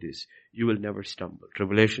 look at this, you will never stumble.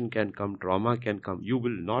 Tribulation can come, trauma can come. You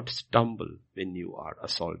will not stumble when you are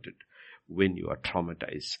assaulted, when you are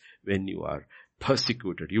traumatized, when you are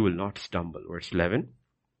persecuted. You will not stumble. Verse 11.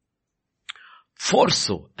 For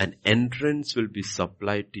so an entrance will be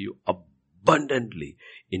supplied to you abundantly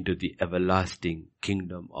into the everlasting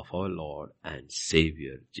kingdom of our Lord and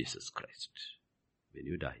Savior Jesus Christ. When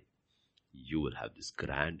you die, you will have this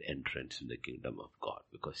grand entrance in the kingdom of God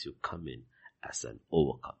because you come in as an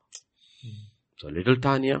overcomer. So little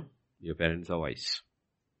Tanya, your parents are wise.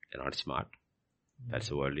 They're not smart.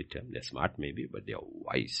 That's a worldly term. They're smart maybe, but they are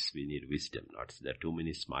wise. We need wisdom. Not there are too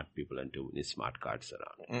many smart people and too many smart cards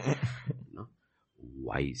around. No?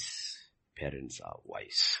 Wise. Parents are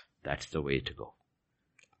wise. That's the way to go.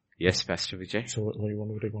 Yes, Pastor Vijay? So you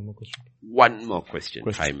want to take one more question? One more question.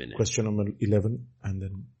 5 minutes. Question number 11, and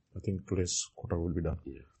then I think today's quota will be done.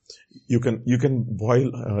 Yeah. You can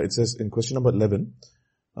boil, it says in question number 11,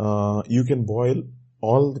 you can boil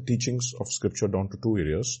all the teachings of scripture down to two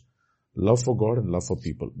areas: love for God and love for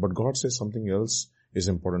people. But God says something else is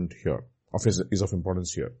important here, is of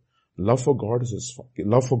importance here. Love for God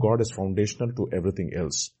is foundational to everything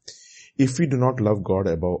else. If we do not love God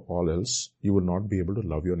above all else, you will not be able to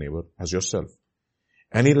love your neighbor as yourself.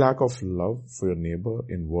 Any lack of love for your neighbor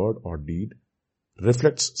in word or deed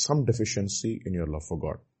reflects some deficiency in your love for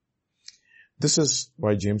God. This is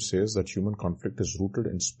why James says that human conflict is rooted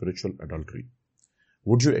in spiritual adultery.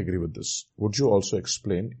 Would you agree with this? Would you also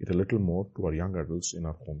explain it a little more to our young adults in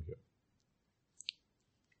our home here?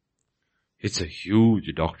 It's a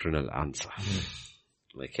huge doctrinal answer.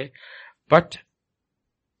 Okay. But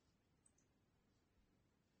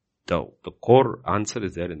the core answer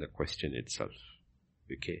is there in the question itself.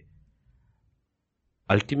 Okay.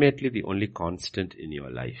 Ultimately, the only constant in your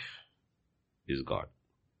life is God.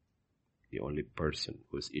 The only person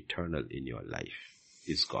who is eternal in your life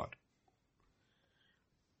is God.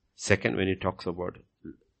 Second, when he talks about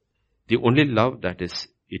the only love that is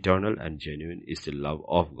eternal and genuine is the love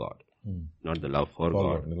of God. Not the love for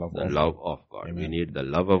God, the love of God. Amen. We need the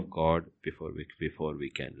love of God before we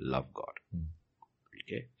can love God.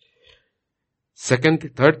 Okay.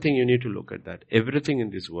 Third thing you need to look at that. Everything in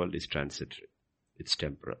this world is transitory. It's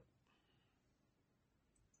temporal.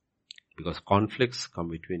 Because conflicts come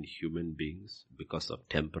between human beings because of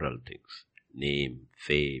temporal things. Name,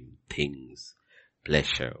 fame, things,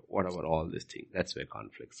 pleasure, whatever, all these things. That's where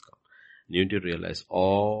conflicts come. You need to realize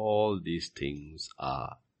all these things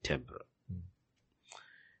are temporal.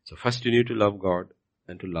 So first you need to love God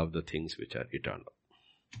and to love the things which are eternal.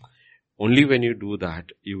 Only when you do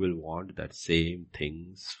that, you will want that same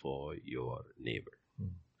things for your neighbor.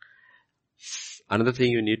 Another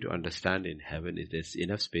thing you need to understand in heaven is there's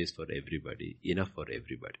enough space for everybody, enough for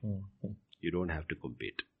everybody. You don't have to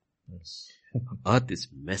compete. Yes. Earth is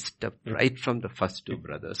messed up right from the first two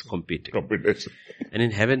brothers competing. And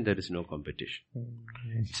in heaven there is no competition.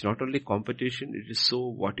 It's not only competition, it is so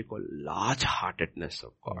what you call large-heartedness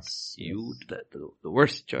of God. Yes. The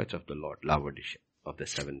worst church of the Lord, Laodicea, of the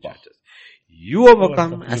 7 churches. You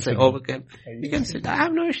overcome as I overcame. You can sit, I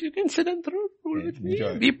have no issue, you can sit and rule with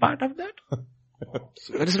me, be part of that.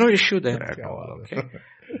 So there is no issue there at all, okay?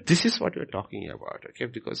 This is what we're talking about, okay?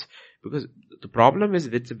 Because the problem is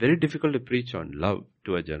it's very difficult to preach on love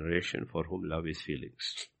to a generation for whom love is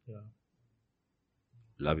feelings. Yeah.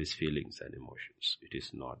 Love is feelings and emotions. It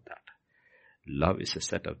is not that. Love is a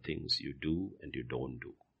set of things you do and you don't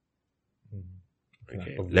do.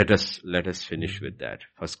 Okay. Let us finish with that.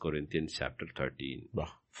 1 Corinthians chapter 13,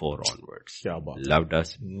 4 onwards. Loved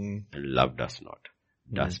us and loved us not.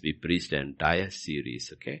 Thus we preached the entire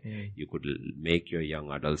series, okay? You could make your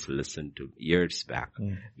young adults listen to years back.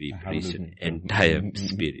 We preached an entire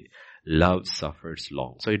spirit. Love suffers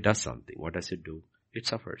long. So it does something. What does it do? It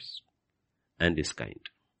suffers and is kind.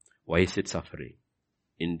 Why is it suffering?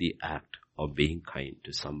 In the act of being kind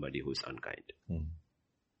to somebody who is unkind.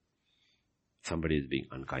 Somebody is being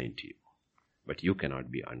unkind to you. But you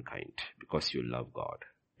cannot be unkind because you love God.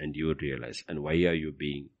 And you realize, and why are you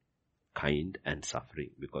being kind and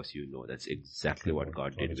suffering? Because you know that's exactly what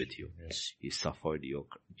God did with you. Yes. He suffered your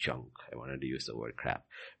junk. I wanted to use the word crap,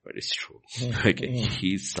 but it's true. Okay.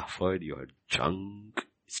 He suffered your junk,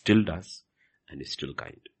 still does, and is still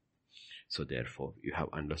kind. So therefore, you have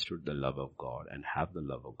understood the love of God and have the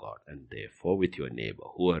love of God. And therefore, with your neighbor,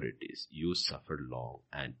 whoever it is, you suffer long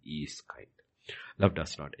and is kind. Love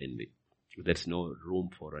does not envy. There's no room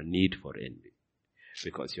for a need for envy.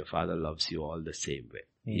 Because your father loves you all the same way.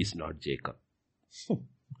 He's not Jacob.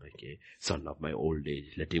 Okay. Son of my old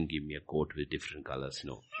age, let him give me a coat with different colors.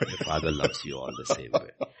 No. Your father loves you all the same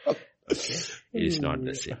way. Okay. It is not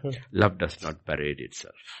the same. Love does not parade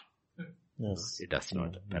itself. Yes. It does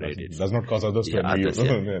not parade itself. Does not cause others to envy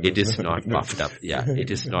you. It is not puffed up. Yeah. It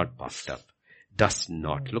is not puffed up. Does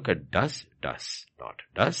not. Look at does not.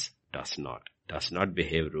 Does not. Does not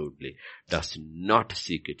behave rudely. Does not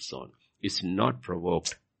seek its own. Is not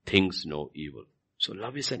provoked. Thinks no evil. So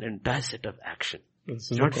love is an entire set of action.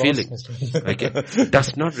 It's not feeling. Okay.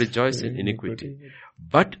 Does not rejoice in iniquity.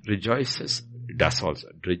 But rejoices in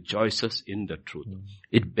the truth.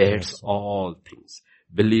 It bears all things.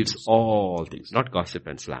 Believes all things. Not gossip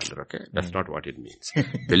and slander, okay? That's not what it means.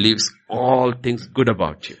 Believes all things good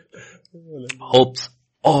about you. Hopes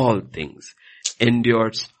all things.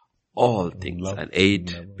 Endures all things. And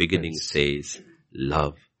 8 beginning says,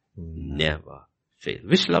 love never fails.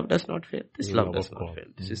 Which love does not fail? This love does not fail.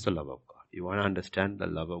 This is the love of God. You want to understand the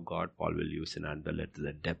love of God, Paul will use in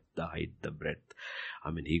the depth, the height, the breadth.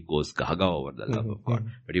 I mean, he goes gaga over the love of God.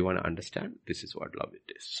 But you want to understand, this is what love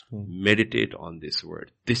it is. Meditate on this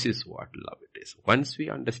word. This is what love it is. Once we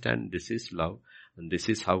understand this is love, and this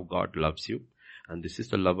is how God loves you, and this is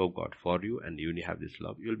the love of God for you, and you only have this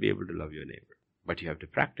love, you'll be able to love your neighbor. But you have to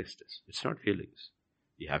practice this. It's not feelings.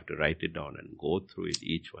 You have to write it down and go through it,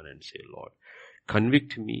 each one, and say, Lord,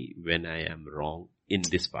 convict me when I am wrong in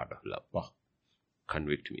this part of love. Wow.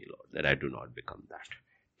 Convict me, Lord, that I do not become that.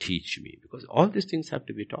 Teach me, because all these things have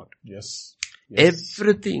to be taught. Yes.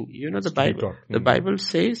 Everything, the Bible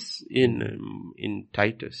says in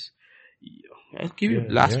Titus. I'll give you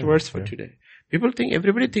last verse for today.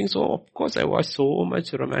 Everybody thinks, oh, of course I watched so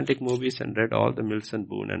much romantic movies and read all the Mills and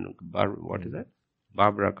Boone and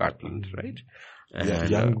Barbara Cartland, right? And,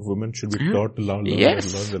 young women should be taught to love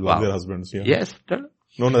their husbands. Yeah. Yes.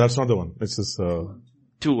 No, that's not the one. It's this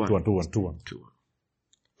 2:1.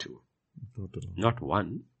 Not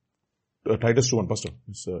 1. Titus 2:1, Pastor.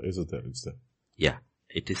 Is it there? It's there. Yeah.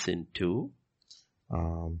 It is in 2.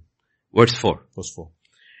 Verse 4. Verse 4.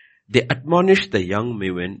 They admonish the young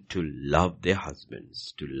women to love their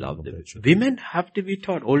husbands, to love them. Women have to be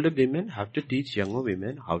taught. Older women have to teach younger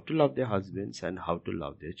women how to love their husbands and how to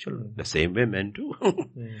love their children. The same way men do.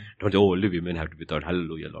 Don't say, only women have to be taught.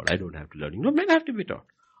 Hallelujah, Lord. I don't have to learn. No, men have to be taught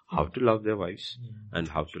how to love their wives and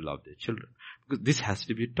how to love their children. Because this has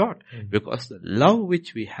to be taught. Because the love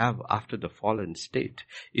which we have after the fallen state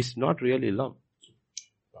is not really love.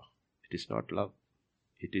 It is not love.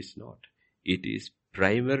 It is not. It is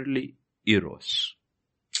primarily eros.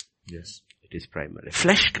 Yes. It is primarily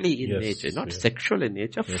fleshly in nature, not sexual in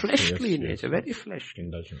nature, fleshly in nature, very fleshly.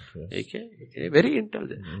 Indulgent, Okay, very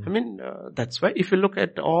intelligent. I mean, that's why if you look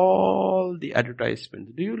at all the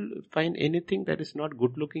advertisements, do you find anything that is not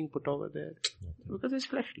good looking put over there? Because it's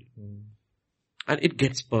fleshly. And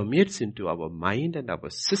it permeates into our mind and our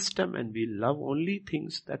system, and we love only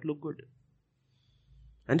things that look good.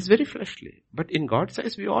 And it's very fleshly. But in God's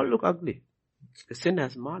eyes, we all look ugly. The sin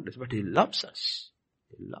has marred us, but He loves us.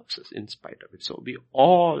 He loves us in spite of it. So we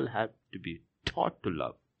all have to be taught to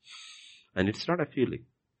love. And it's not a feeling.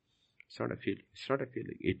 It's not a feeling. It's not a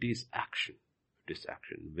feeling. It is action. It is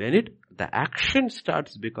action. When the action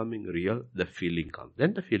starts becoming real, the feeling comes.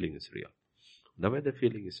 Then the feeling is real. Otherwise the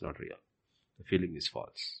feeling is not real. The feeling is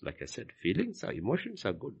false. Like I said, emotions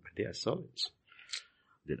are good, but they are servants.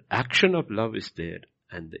 The action of love is there.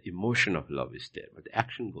 And the emotion of love is there. But the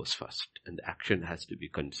action goes first. And the action has to be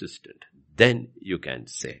consistent. Then you can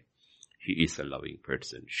say, he is a loving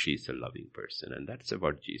person. She is a loving person. And that's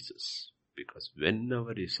about Jesus. Because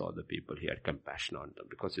whenever he saw the people, he had compassion on them.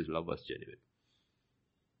 Because his love was genuine.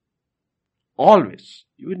 Always.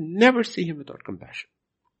 You will never see him without compassion.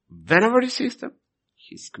 Whenever he sees them,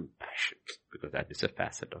 he's compassionate, because that is a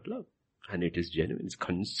facet of love. And it is genuine, it's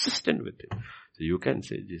consistent with it. So you can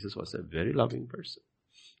say Jesus was a very loving person.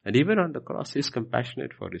 And even on the cross, he's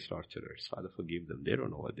compassionate for his torturers. Father, forgive them. They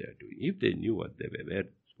don't know what they are doing. If they knew what they were,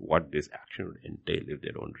 what this action would entail if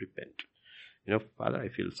they don't repent. Father, I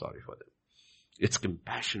feel sorry for them. It's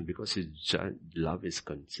compassion because his love is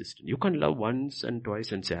consistent. You can love once and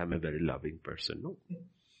twice and say, I'm a very loving person. No.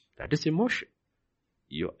 That is emotion.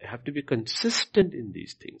 You have to be consistent in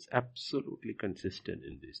these things. Absolutely consistent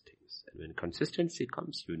in these things. And when consistency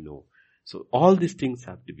comes, So all these things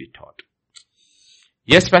have to be taught.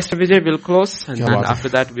 Yes, Pastor Vijay, we'll close. And then after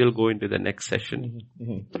that, we'll go into the next session.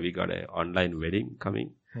 We got an online wedding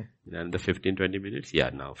coming in another 15-20 minutes. Yeah,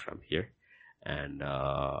 now from here. And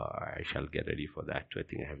I shall get ready for that. I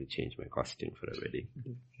think I have to change my costume for a wedding.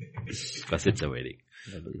 Because it's a wedding.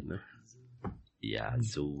 Yeah,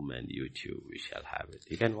 Zoom and YouTube, we shall have it.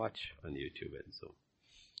 You can watch on YouTube and Zoom.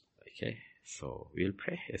 Okay, so we'll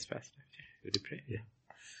pray. Yes, Pastor. Will you pray? Yeah.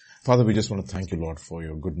 Father, we just want to thank you, Lord, for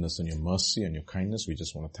your goodness and your mercy and your kindness. We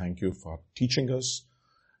just want to thank you for teaching us.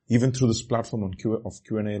 Even through this platform of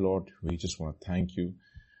Q&A, Lord, we just want to thank you.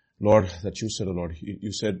 Lord, that you said, Lord,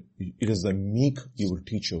 you said, it is the meek you will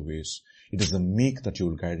teach your ways. It is the meek that you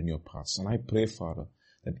will guide in your paths. And I pray, Father,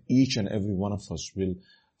 that each and every one of us will,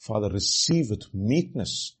 Father, receive with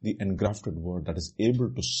meekness the engrafted word that is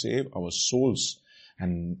able to save our souls.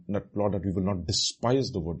 And that, Lord, that we will not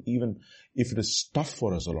despise the word, even if it is tough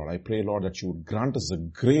for us, Lord. I pray, Lord, that you would grant us the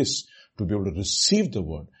grace to be able to receive the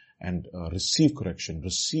word and receive correction,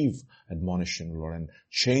 receive admonition, Lord, and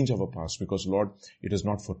change our paths. Because, Lord, it is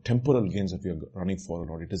not for temporal gains that we are running for,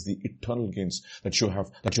 Lord. It is the eternal gains that you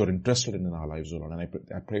are interested in our lives, Lord. And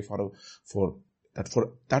I pray, Father, for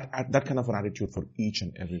that kind of an attitude for each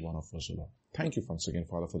and every one of us, Lord. Thank you once again,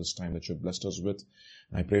 Father, for this time that you have blessed us with.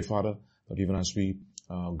 And I pray, Father, that even as we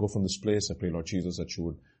go from this place, I pray, Lord Jesus, that you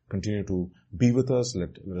would continue to be with us. Let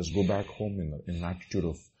us go back home in an attitude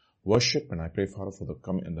of worship. And I pray, Father, for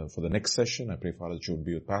the next session. I pray, Father, that you would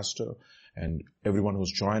be with Pastor and everyone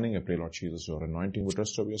who's joining. I pray, Lord Jesus, your anointing would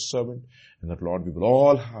rest over your servant, and that, Lord, we will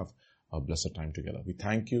all have a blessed time together. We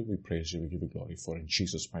thank you, we praise you, we give you glory. For in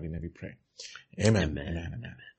Jesus' mighty name we pray. Amen. Amen. Amen. Amen.